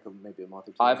it maybe a month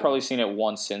or 2. I've ago. probably seen it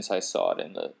once since I saw it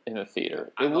in the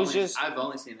theater. I've only seen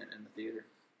it in the theater.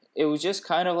 It was just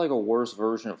kind of a worse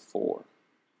version of 4.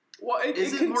 Well, it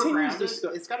Is it continues more grounded? to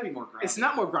It's got to be more grounded. It's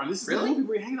not more grounded. This is Really? a movie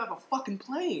where you're hanging off a fucking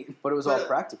plane. But it was all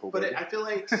practical. But baby. I feel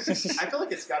like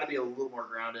it's got to be a little more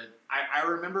grounded. I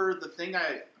remember the thing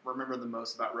I remember the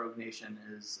most about Rogue Nation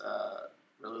is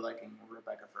really liking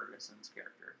Rebecca Ferguson's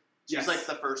character. She's Yes.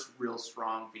 the first real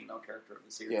strong female character of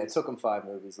the series. Yeah, it took him 5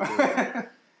 movies. To do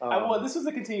that. Well, this was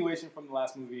a continuation from the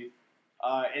last movie,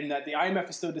 in that the IMF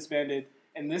is still disbanded,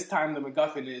 and this time the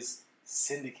MacGuffin is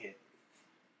Syndicate.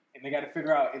 And they got to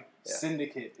figure out if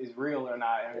Syndicate is real or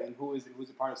not, and who's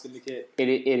a part of Syndicate. It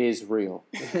is real.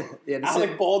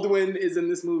 Alec Baldwin is in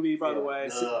this movie, by the way.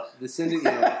 The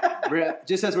Syndicate.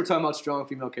 Just as we're talking about strong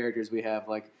female characters, we have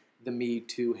the Me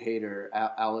Too hater,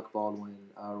 Alec Baldwin,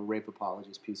 rape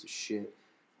apologist, piece of shit.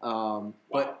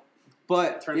 But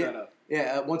Turn that up.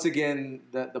 Yeah, once again,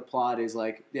 the plot is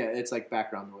like, it's like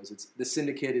background noise. It's the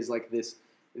Syndicate is like this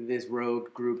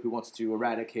rogue group who wants to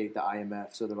eradicate the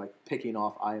IMF, so they're like picking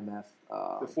off IMF.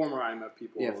 The former IMF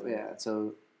people. Yeah.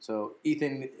 So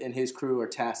Ethan and his crew are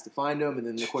tasked to find them, and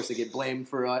then of course they get blamed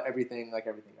for everything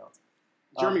else.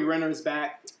 Jeremy Renner's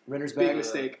back. Renner's Big back.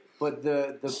 mistake. But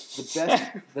the best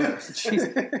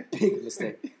big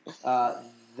mistake.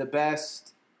 The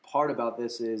best part about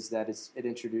this is that it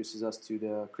introduces us to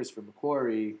the Christopher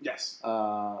McQuarrie. Yes.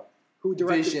 Who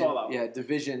directed vision, Fallout? Yeah,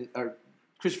 division or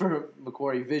Christopher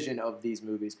McQuarrie vision of these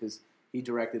movies, because he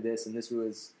directed this, and this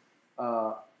was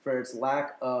for its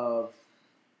lack of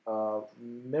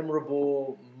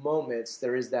memorable moments.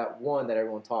 There is that one that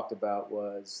everyone talked about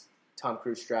was Tom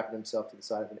Cruise strapping himself to the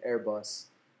side of an Airbus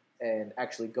and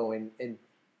actually going in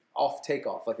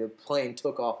takeoff, like a plane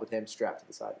took off with him strapped to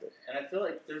the side of it. And I feel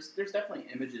like there's definitely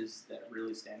images that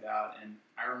really stand out, and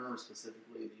I remember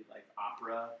specifically the like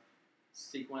opera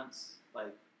sequence,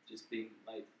 like just being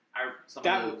like some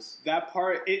of those. That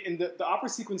part, and the opera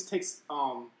sequence takes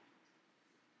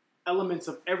elements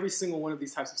of every single one of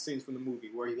these types of scenes from the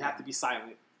movie, where you have to be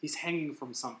silent. He's hanging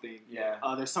from something. Yeah.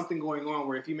 There's something going on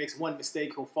where if he makes one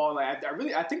mistake, he'll fall. Like,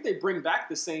 I think they bring back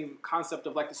the same concept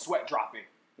of like the sweat dropping.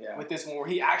 Yeah. With this one, where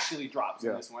he actually drops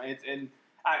in this one. And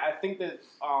I think that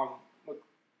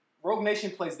Rogue Nation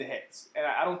plays the hits. And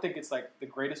I don't think it's like the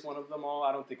greatest one of them all.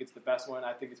 I don't think it's the best one.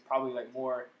 I think it's probably like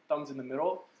more thumbs in the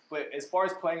middle. But as far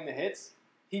as playing the hits,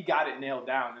 he got it nailed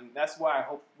down. And that's why I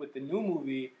hope with the new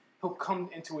movie, he'll come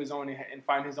into his own and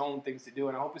find his own things to do.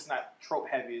 And I hope it's not trope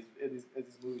heavy as these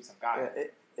movies have gotten. Yeah,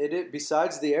 it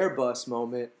besides the Airbus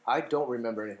moment, I don't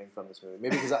remember anything from this movie.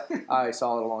 Maybe because I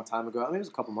saw it a long time ago. I mean, it was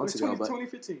a couple months ago. But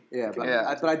 2015. Yeah, but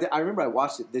I remember I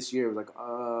watched it this year. It was like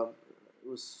it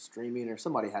was streaming or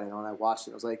somebody had it on. I watched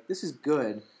it. I was like, this is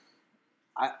good.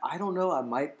 I don't know. I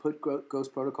might put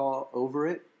Ghost Protocol over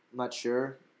it. I'm not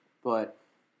sure, but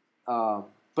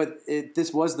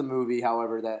this was the movie,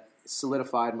 however, that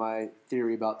solidified my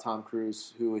theory about Tom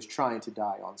Cruise, who is trying to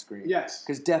die on screen. Yes.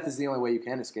 Because death is the only way you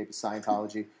can escape is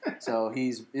Scientology. So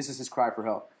this is his cry for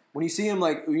help. When you see him,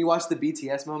 like, when you watch the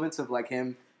BTS moments of, like,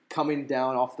 him coming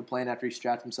down off the plane after he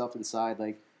strapped himself to the side,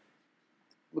 like,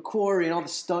 McQuarrie and all the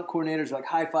stunt coordinators are, like,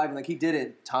 high-fiving, like, he did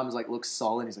it. Tom's, like, looks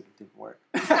sullen. He's like, it didn't work.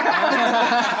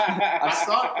 I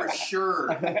thought for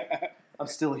sure. I'm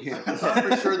still here. I thought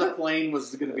for sure the plane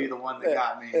was going to be the one that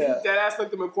got me. Yeah. That ass like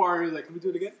the McQuarrie was like, can we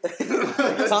do it again?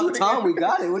 Tom, we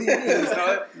got it. What do you mean?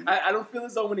 So, I don't feel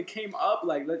as though when it came up,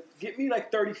 like, get me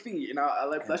like 30 feet, and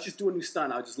let's just do a new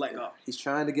stunt. I'll just let go. He's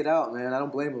trying to get out, man. I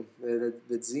don't blame him.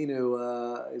 The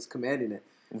Xenu is commanding it.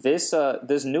 This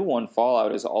new one,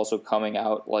 Fallout, is also coming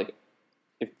out, like,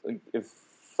 if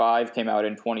 5 came out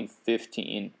in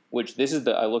 2015, which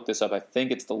I looked this up, I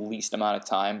think it's the least amount of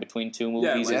time between two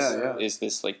movies is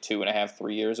this like 2.5,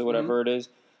 3 years or whatever it is.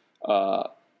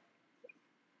 But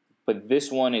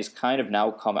this one is kind of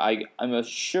now coming. I'm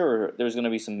sure there's going to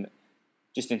be some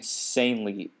just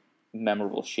insanely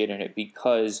memorable shit in it,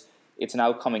 because it's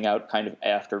now coming out kind of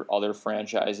after other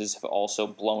franchises have also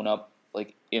blown up,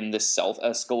 like, in the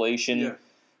self-escalation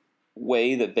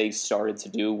way that they started to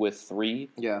do with 3.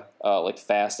 Yeah. Like,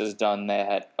 Fast has done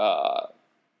that.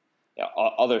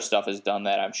 Other stuff has done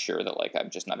that. I'm sure that, like, I'm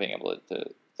just not being able to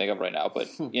think of right now. But,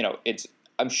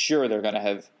 I'm sure they're going to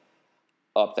have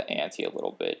upped the ante a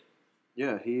little bit.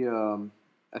 Yeah, he.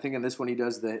 I think in this one he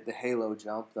does the Halo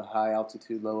jump, the high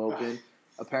altitude, low open.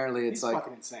 Apparently it's He's like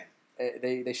fucking insane.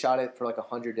 They shot it for like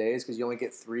 100 days because you only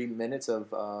get 3 minutes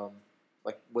of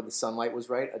like when the sunlight was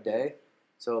right a day.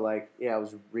 So like I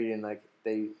was reading like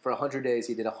for 100 days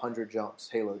he did 100 jumps,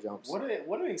 Halo jumps. What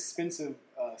an expensive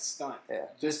stunt. Yeah,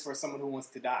 just for someone who wants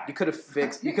to die. You could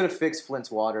have fixed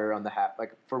Flint's water on the hat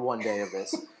like for one day of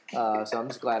this. So I'm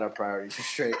just glad our priorities are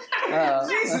straight.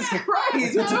 Jesus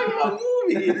Christ, we're talking about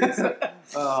movies.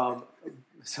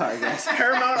 Sorry guys.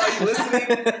 Paramount, are you listening?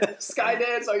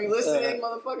 Skydance, are you listening,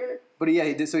 motherfucker? But yeah,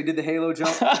 he did the Halo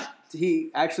jump. He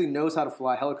actually knows how to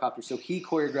fly helicopters, so he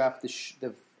choreographed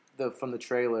the from the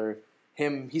trailer.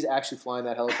 He's actually flying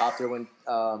that helicopter when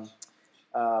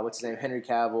what's his name, Henry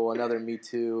Cavill, another Me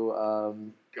Too. Oh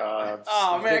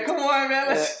man, come on,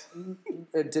 man.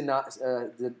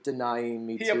 Denying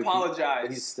Me Too. He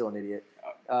apologized. He's still an idiot.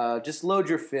 Just load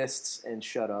your fists and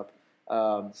shut up.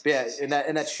 But yeah, in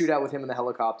that shootout with him in the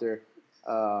helicopter.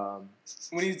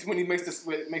 When he makes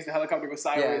the helicopter go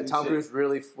sideways. Yeah, Tom Cruise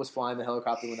really was flying the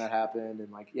helicopter when that happened, and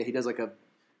he does like a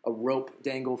rope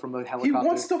dangle from a helicopter. He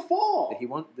wants to fall.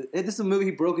 This is a movie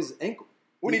he broke his ankle.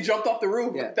 when he jumped off the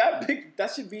roof. Yeah.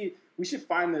 That should be. We should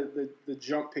find the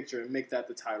jump picture and make that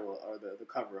the title or the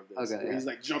cover of this. Okay, Where yeah. he's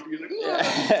like jumping. He's like,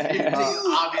 He's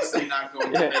obviously not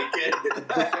going to make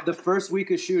it. The first week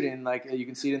of shooting, like you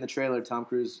can see it in the trailer, Tom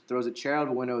Cruise throws a chair out of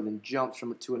a window, then jumps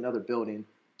to another building.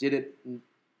 Did it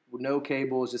with no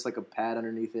cables, just like a pad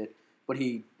underneath it. But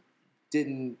he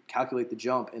didn't calculate the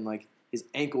jump, and like his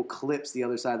ankle clips the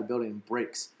other side of the building and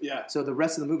breaks. yeah. So the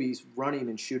rest of the movie, he's running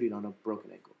and shooting on a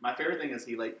broken ankle. My favorite thing is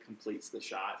he like completes the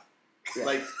shot. Yeah.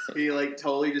 Like he like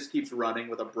totally just keeps running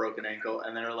with a broken ankle,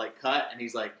 and then they're like cut, and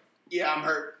he's like, "Yeah, I'm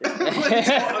hurt."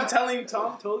 I'm telling you,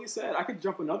 Tom totally said I could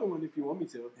jump another one if you want me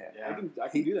to. Yeah. I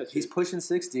can do that. Shit. He's pushing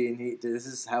 60, and this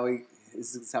is how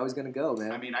he's going to go,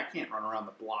 man. I mean, I can't run around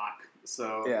the block,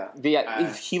 so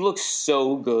Yeah. He looks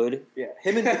so good. Yeah,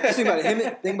 him and just think about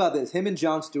it. Think about this. Him and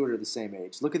Jon Stewart are the same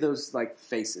age. Look at those like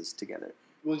faces together.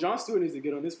 Well, Jon Stewart needs to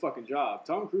get on this fucking job.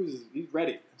 Tom Cruise he's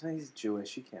ready. He's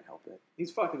Jewish. He can't help it. He's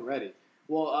fucking ready.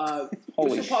 Well,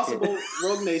 Holy Mission Impossible,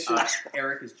 Rogue Nation.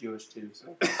 Eric is Jewish too,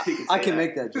 so I can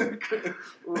make that joke.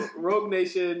 Rogue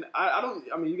Nation. I don't.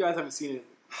 I mean, you guys haven't seen it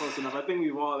close enough. I think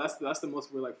we've all. That's the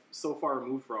most we're like so far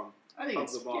removed from. I think Of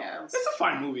it's the ball. yeah. It's a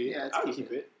fine movie. Yeah, I would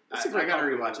keep it. It's a I great gotta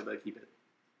comedy. rewatch it, but I keep it.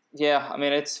 Yeah, I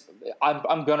mean,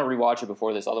 I'm gonna rewatch it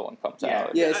before this other one comes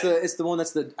out. Yeah, it's the one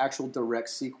that's the actual direct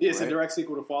sequel. Yeah, it's right? a direct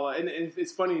sequel to Fallout, and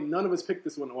it's funny. None of us picked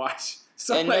this one to watch.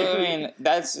 So And like, I mean,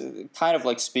 that's kind of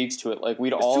like speaks to it. Like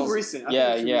we'd it's all. too recent. I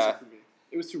Yeah, think it was too yeah. recent for me.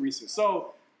 It was too recent.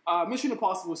 So, Mission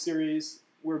Impossible series,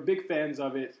 we're big fans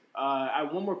of it. I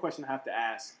have one more question I have to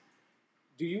ask.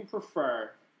 Do you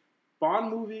prefer Bond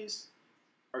movies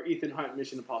or Ethan Hunt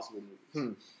Mission Impossible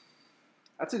movies?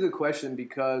 That's a good question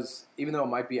because even though it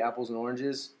might be apples and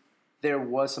oranges, there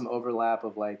was some overlap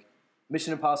of like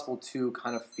Mission Impossible 2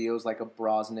 kind of feels like a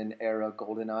Brosnan era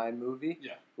GoldenEye movie.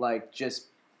 Yeah. Like just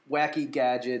wacky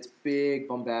gadgets, big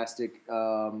bombastic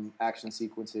action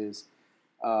sequences.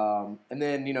 And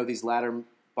then, these latter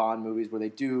Bond movies where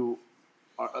they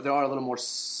are a little more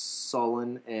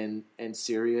sullen and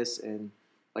serious and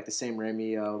like the Sam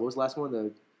Raimi, what was the last one?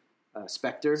 The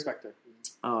Spectre. Spectre.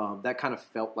 That kind of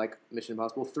felt like Mission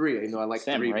Impossible 3, even though I like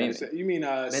Sam 3 Raimi. better. You mean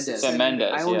Mendes. Sam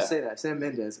Mendes. I always yeah. say that. Sam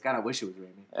Mendes. God, I wish it was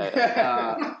Raimi.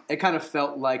 Yeah. It kind of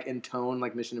felt like in tone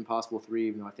like Mission Impossible 3,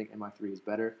 even though I think MI3 is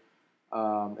better.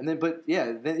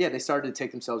 They started to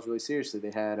take themselves really seriously.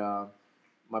 They had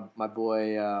my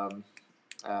boy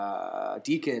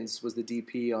Deakins was the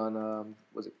DP on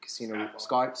was it Casino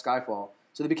Skyfall.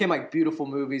 So they became like beautiful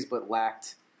movies, but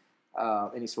lacked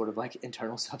any sort of like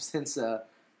internal substance.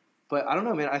 But I don't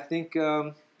know, man. I think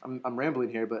I'm rambling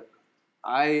here, but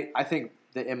I think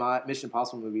the Mission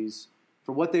Impossible movies,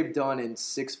 for what they've done in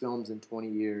 6 films in 20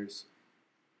 years,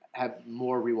 have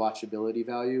more rewatchability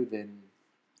value than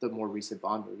the more recent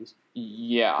Bond movies.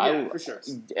 Yeah, for sure.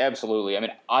 Absolutely. I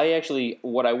mean,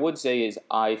 what I would say is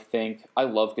I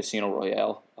love Casino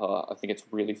Royale. I think it's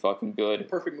really fucking good.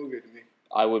 Perfect movie to me.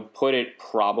 I would put it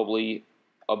probably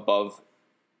above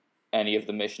any of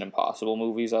the Mission Impossible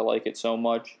movies. I like it so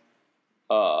much.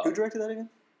 Who directed that again?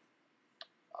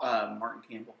 Martin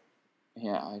Campbell.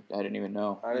 Yeah, I didn't even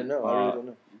know. I didn't know. I really don't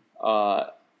know.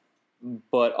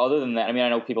 But other than that, I mean, I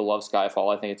know people love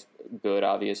Skyfall. I think it's good,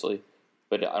 obviously,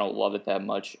 but I don't love it that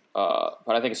much. But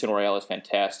I think Casino Royale is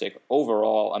fantastic.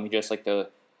 Overall, I mean, just like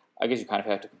I guess you kind of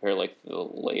have to compare like the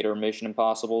later Mission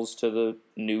Impossibles to the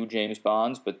new James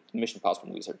Bonds, but the Mission Impossible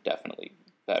movies are definitely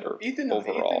better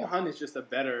overall. Ethan Hunt is just a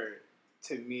better,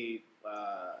 to me,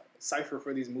 cipher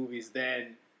for these movies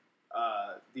than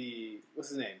what's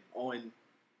his name? Owen.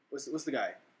 What's the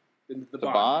guy? The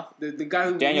Bond? The guy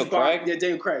who Daniel who's Bond. Craig? Yeah,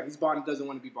 Daniel Craig. He's Bond. Doesn't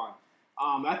want to be Bond.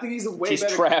 I think he's a way He's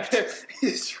better. trapped.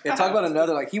 He's trapped. Yeah, talk about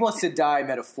another, like, he wants to die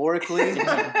metaphorically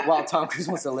while Tom Cruise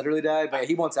wants to literally die, but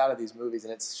he wants out of these movies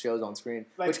and it shows on screen,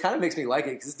 Like- which kind of makes me like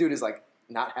it because this dude is, like,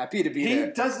 not happy to be He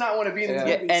there. does not want to be in these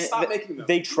Yeah. movies. and Stop making them.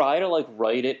 they try to like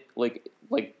write it like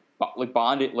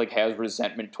Bond it like has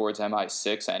resentment towards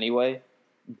MI6 anyway,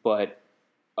 but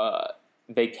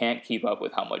they can't keep up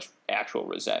with how much actual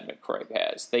resentment Craig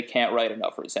has. They can't write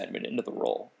enough resentment into the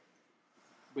role.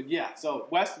 But yeah, so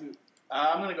West.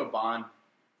 I'm gonna go Bond.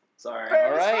 Sorry. Fair,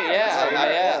 All it's right, fine, yeah, it's fine.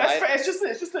 yeah, That's I- fair. It's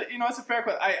just a it's a fair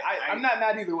question. I'm not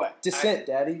mad either way. Dissent,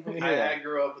 Daddy. Let me hear I that.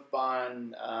 grew up with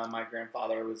Bond. My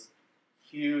grandfather was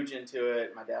huge into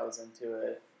it. My dad was into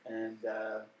it, and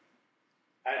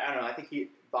I don't know. I think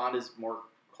Bond is more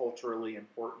culturally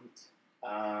important,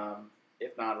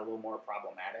 if not a little more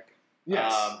problematic.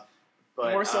 Yes,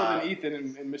 But more so than Ethan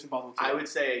in Mission Impossible 2. I would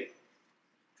say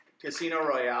Casino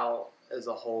Royale as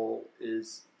a whole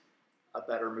is a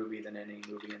better movie than any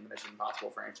movie in the Mission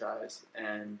Impossible franchise,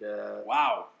 and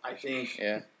Wow. I think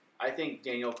Yeah. I think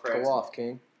Daniel Go Craig's off,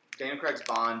 King.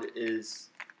 Bond is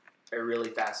a really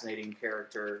fascinating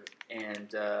character,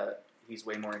 and he's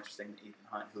way more interesting than Ethan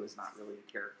Hunt, who is not really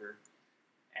a character.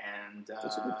 And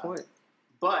That's a good point.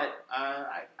 But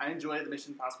I enjoy the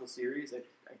Mission Impossible series.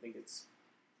 I think it's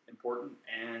important,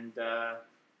 and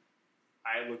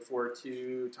I look forward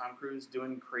to Tom Cruise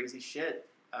doing crazy shit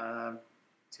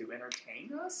to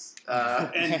entertain us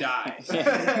and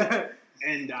die.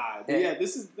 And die. But yeah,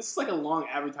 this is like a long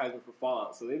advertisement for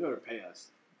Fallout, so they better pay us.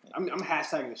 I'm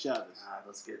hashtagging the shit out of this.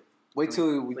 Let's get. Wait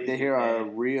till Please they hear be our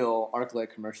paid. real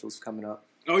ArcLight commercials coming up.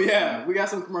 Oh yeah, we got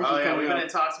some commercials Oh yeah, coming we've been up. in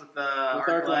talks with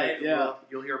ArcLight, ArcLight. yeah.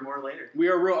 You'll hear more later. We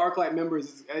are real ArcLight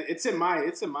members. It's in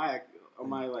my on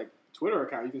my like Twitter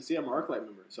account. You can see I'm an ArcLight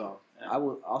member. So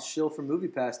I'll shill for Movie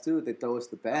Pass too if they throw us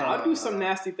the bag. I'll do some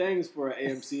nasty things for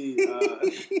AMC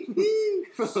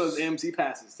for those AMC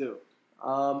passes too.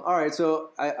 All right,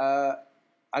 so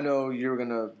I know you're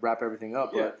gonna wrap everything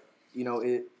up, Yeah. but you know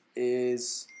it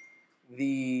is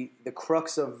the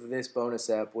crux of this bonus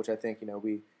ep, which I think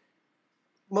we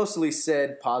mostly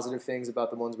said positive things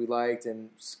about the ones we liked and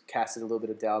casted a little bit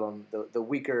of doubt on the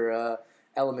weaker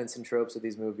elements and tropes of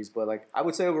these movies. But like I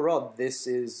would say overall, this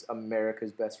is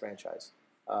America's best franchise.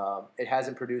 It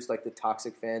hasn't produced like the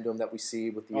toxic fandom that we see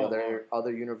with the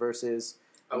other universes.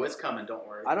 Oh, it's coming. Don't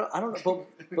worry. I don't know,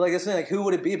 but like I was saying, like who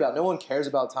would it be about? No one cares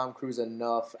about Tom Cruise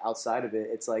enough outside of it.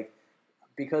 It's like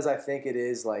because I think it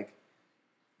is like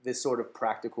this sort of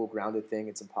practical, grounded thing.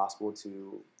 It's impossible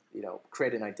to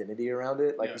create an identity around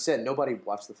it. Like you said, nobody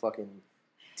watched the fucking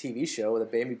TV show, the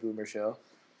Baby Boomer show.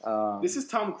 This is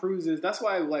Tom Cruise's. That's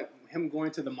why like him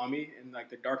going to the Mummy and like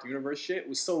the Dark Universe shit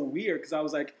was so weird because I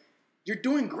was like, you're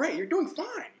doing great. You're doing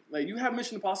fine. Like you have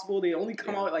Mission Impossible. They only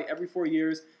come out like every 4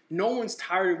 years. No one's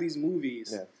tired of these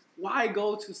movies. Yeah. Why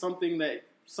go to something that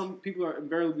some people are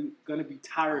invariably going to be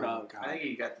tired of? I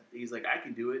think he's like, I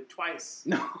can do it twice.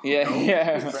 No.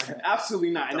 Yeah. Absolutely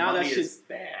not. And now that shit's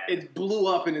bad. It blew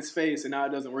up in his face, and now it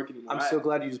doesn't work anymore. I'm so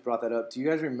glad you just brought that up. Do you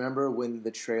guys remember when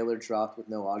the trailer dropped with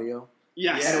no audio?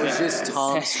 Yes. And it was just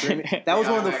Tom screaming. That was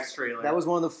one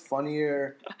of the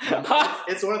funnier.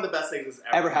 It's one of the best things that's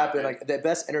ever happened. Like the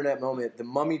best internet moment. The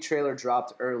Mummy trailer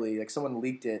dropped early. Like someone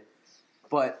leaked it,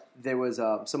 but there was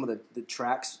some of the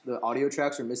tracks, the audio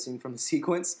tracks, are missing from the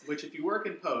sequence. Which, if you work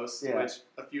in post, which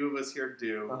a few of us here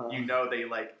do, they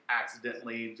like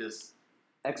accidentally just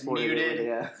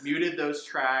muted those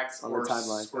tracks on or the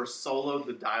timeline, or soloed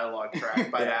the dialogue track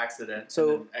by accident, and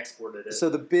then exported it. So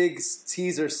the big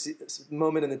teaser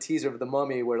moment in the teaser of the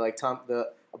Mummy, where like a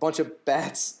bunch of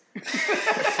bats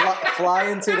fly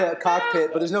into the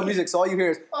cockpit, but there's no music, so all you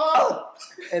hear is "Oh!"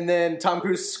 and then Tom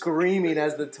Cruise screaming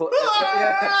as the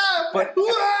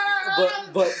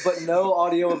but no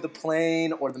audio of the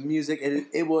plane or the music.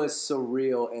 It was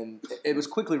surreal, and it was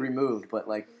quickly removed, but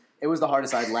like. It was the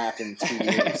hardest I'd laughed in 2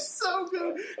 years. So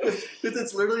good. Because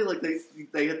it's literally like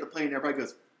they hit the plane and everybody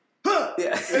goes, huh!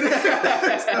 Yeah.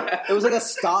 It was like a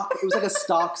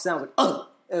stock sound. Like,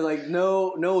 and like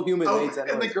no human made that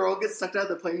noise. And the girl gets sucked out of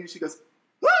the plane and she goes,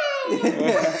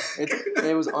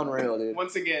 it was unreal, dude.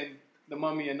 Once again, The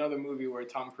Mummy, another movie where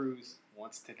Tom Cruise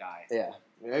wants to die. Yeah.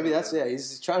 Maybe that's,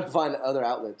 he's trying to find other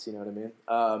outlets, you know what I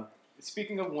mean?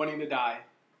 Speaking of wanting to die,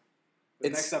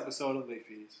 the next episode of Late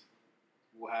Fees,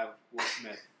 we'll have Will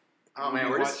Smith. Oh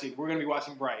man, we're going to be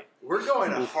watching Bright. We're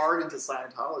going hard into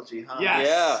Scientology, huh? Yes.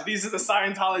 Yeah. These are the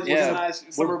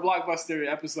Scientology summer blockbuster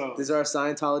episoals. These are our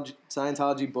Scientology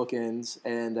bookends,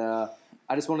 and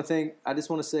I just want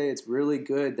to say it's really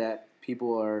good that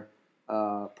people are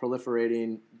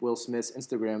proliferating Will Smith's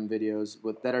Instagram videos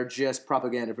that are just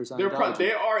propaganda for Scientology.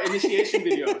 They are initiation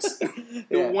videos.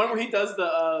 The one where he does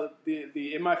the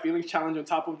In My Feelings challenge on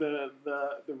top of the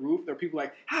roof. There are people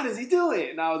like, how does he do it?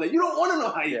 And I was like, you don't want to know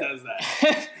how he does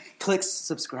that. Click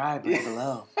subscribe right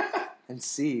below and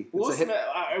see. Will Smith,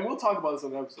 and we'll talk about this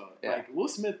on the episode. Yeah. Like Will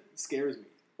Smith scares me.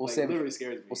 Literally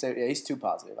scares me. He's too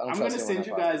positive. I'm going to send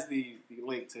you guys the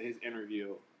link to his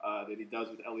interview that he does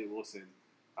with Elliott Wilson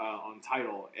on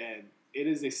Tidal, and it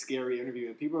is a scary interview.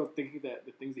 And people are thinking that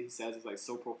the things that he says is like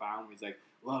so profound. He's like,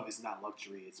 "Love is not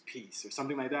luxury; it's peace," or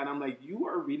something like that. And I'm like, you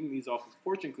are reading these off of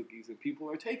fortune cookies, and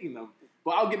people are taking them.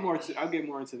 But I'll get more into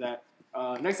that.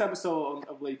 Next episode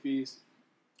of Late Fees,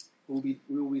 we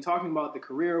will be talking about the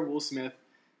career of Will Smith.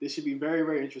 This should be very,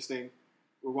 very interesting.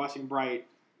 We're watching Bright.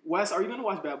 Wes, are you going to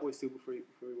watch Bad Boys 2 before we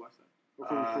watch that?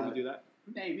 Before we do that?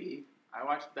 Maybe. I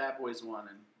watched Bad Boys 1,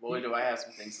 and boy, do I have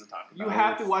some things to talk about. You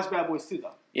have to watch Bad Boys 2,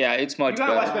 though. Yeah, it's much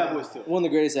better. You got to watch Bad Boys 2. One of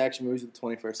the greatest action movies of the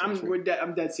 21st century.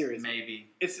 I'm dead serious. Maybe.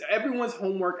 It's everyone's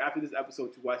homework after this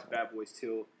episode to watch Bad Boys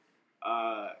 2.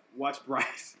 Watch Bright.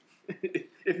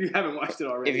 if you haven't watched it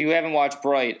already. If you haven't watched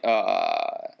Bright,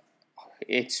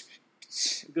 it's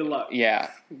good luck. Yeah.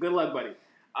 Good luck, buddy.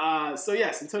 So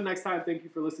yes, until next time, thank you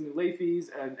for listening to Late Fees.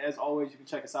 And as always, you can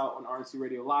check us out on RNC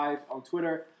Radio Live on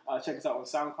Twitter. Check us out on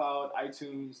SoundCloud,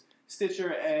 iTunes,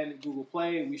 Stitcher, and Google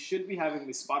Play. We should be having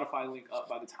the Spotify link up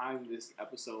by the time this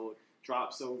episode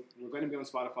drops. So we're going to be on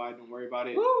Spotify. Don't worry about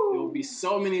it. Woo! There will be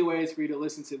so many ways for you to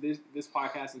listen to this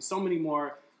podcast and so many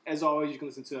more. As always, you can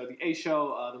listen to The A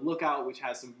Show, The Lookout, which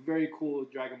has some very cool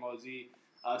Dragon Ball Z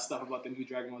stuff about the new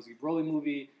Dragon Ball Z Broly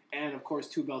movie. And, of course,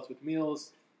 Two Belts with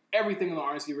Meals. Everything on the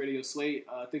RNC Radio slate.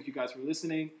 Thank you guys for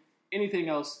listening. Anything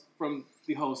else from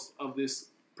the host of this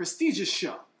prestigious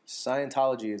show?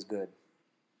 Scientology is good.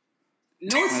 No,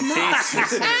 it's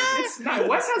not. It's not.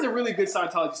 Wes has a really good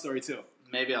Scientology story, too.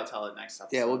 Maybe I'll tell it next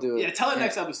episode. Yeah, we'll do it. Yeah, tell it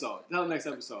next episode.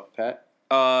 Pat?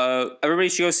 Everybody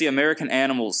should go see American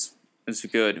Animals. It's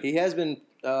good. He has been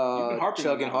harping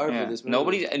chugging on hard Yeah. for this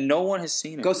movie. No one has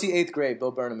seen it. Go see 8th Grade.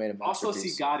 Bill Burnham made a Also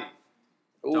masterpiece. see Gotti.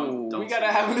 Ooh. We gotta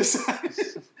have this.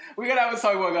 We gotta have a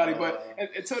talk about Gotti. But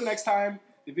until next time,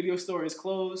 the video store is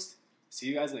closed. See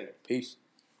you guys later. Peace.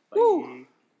 Bye.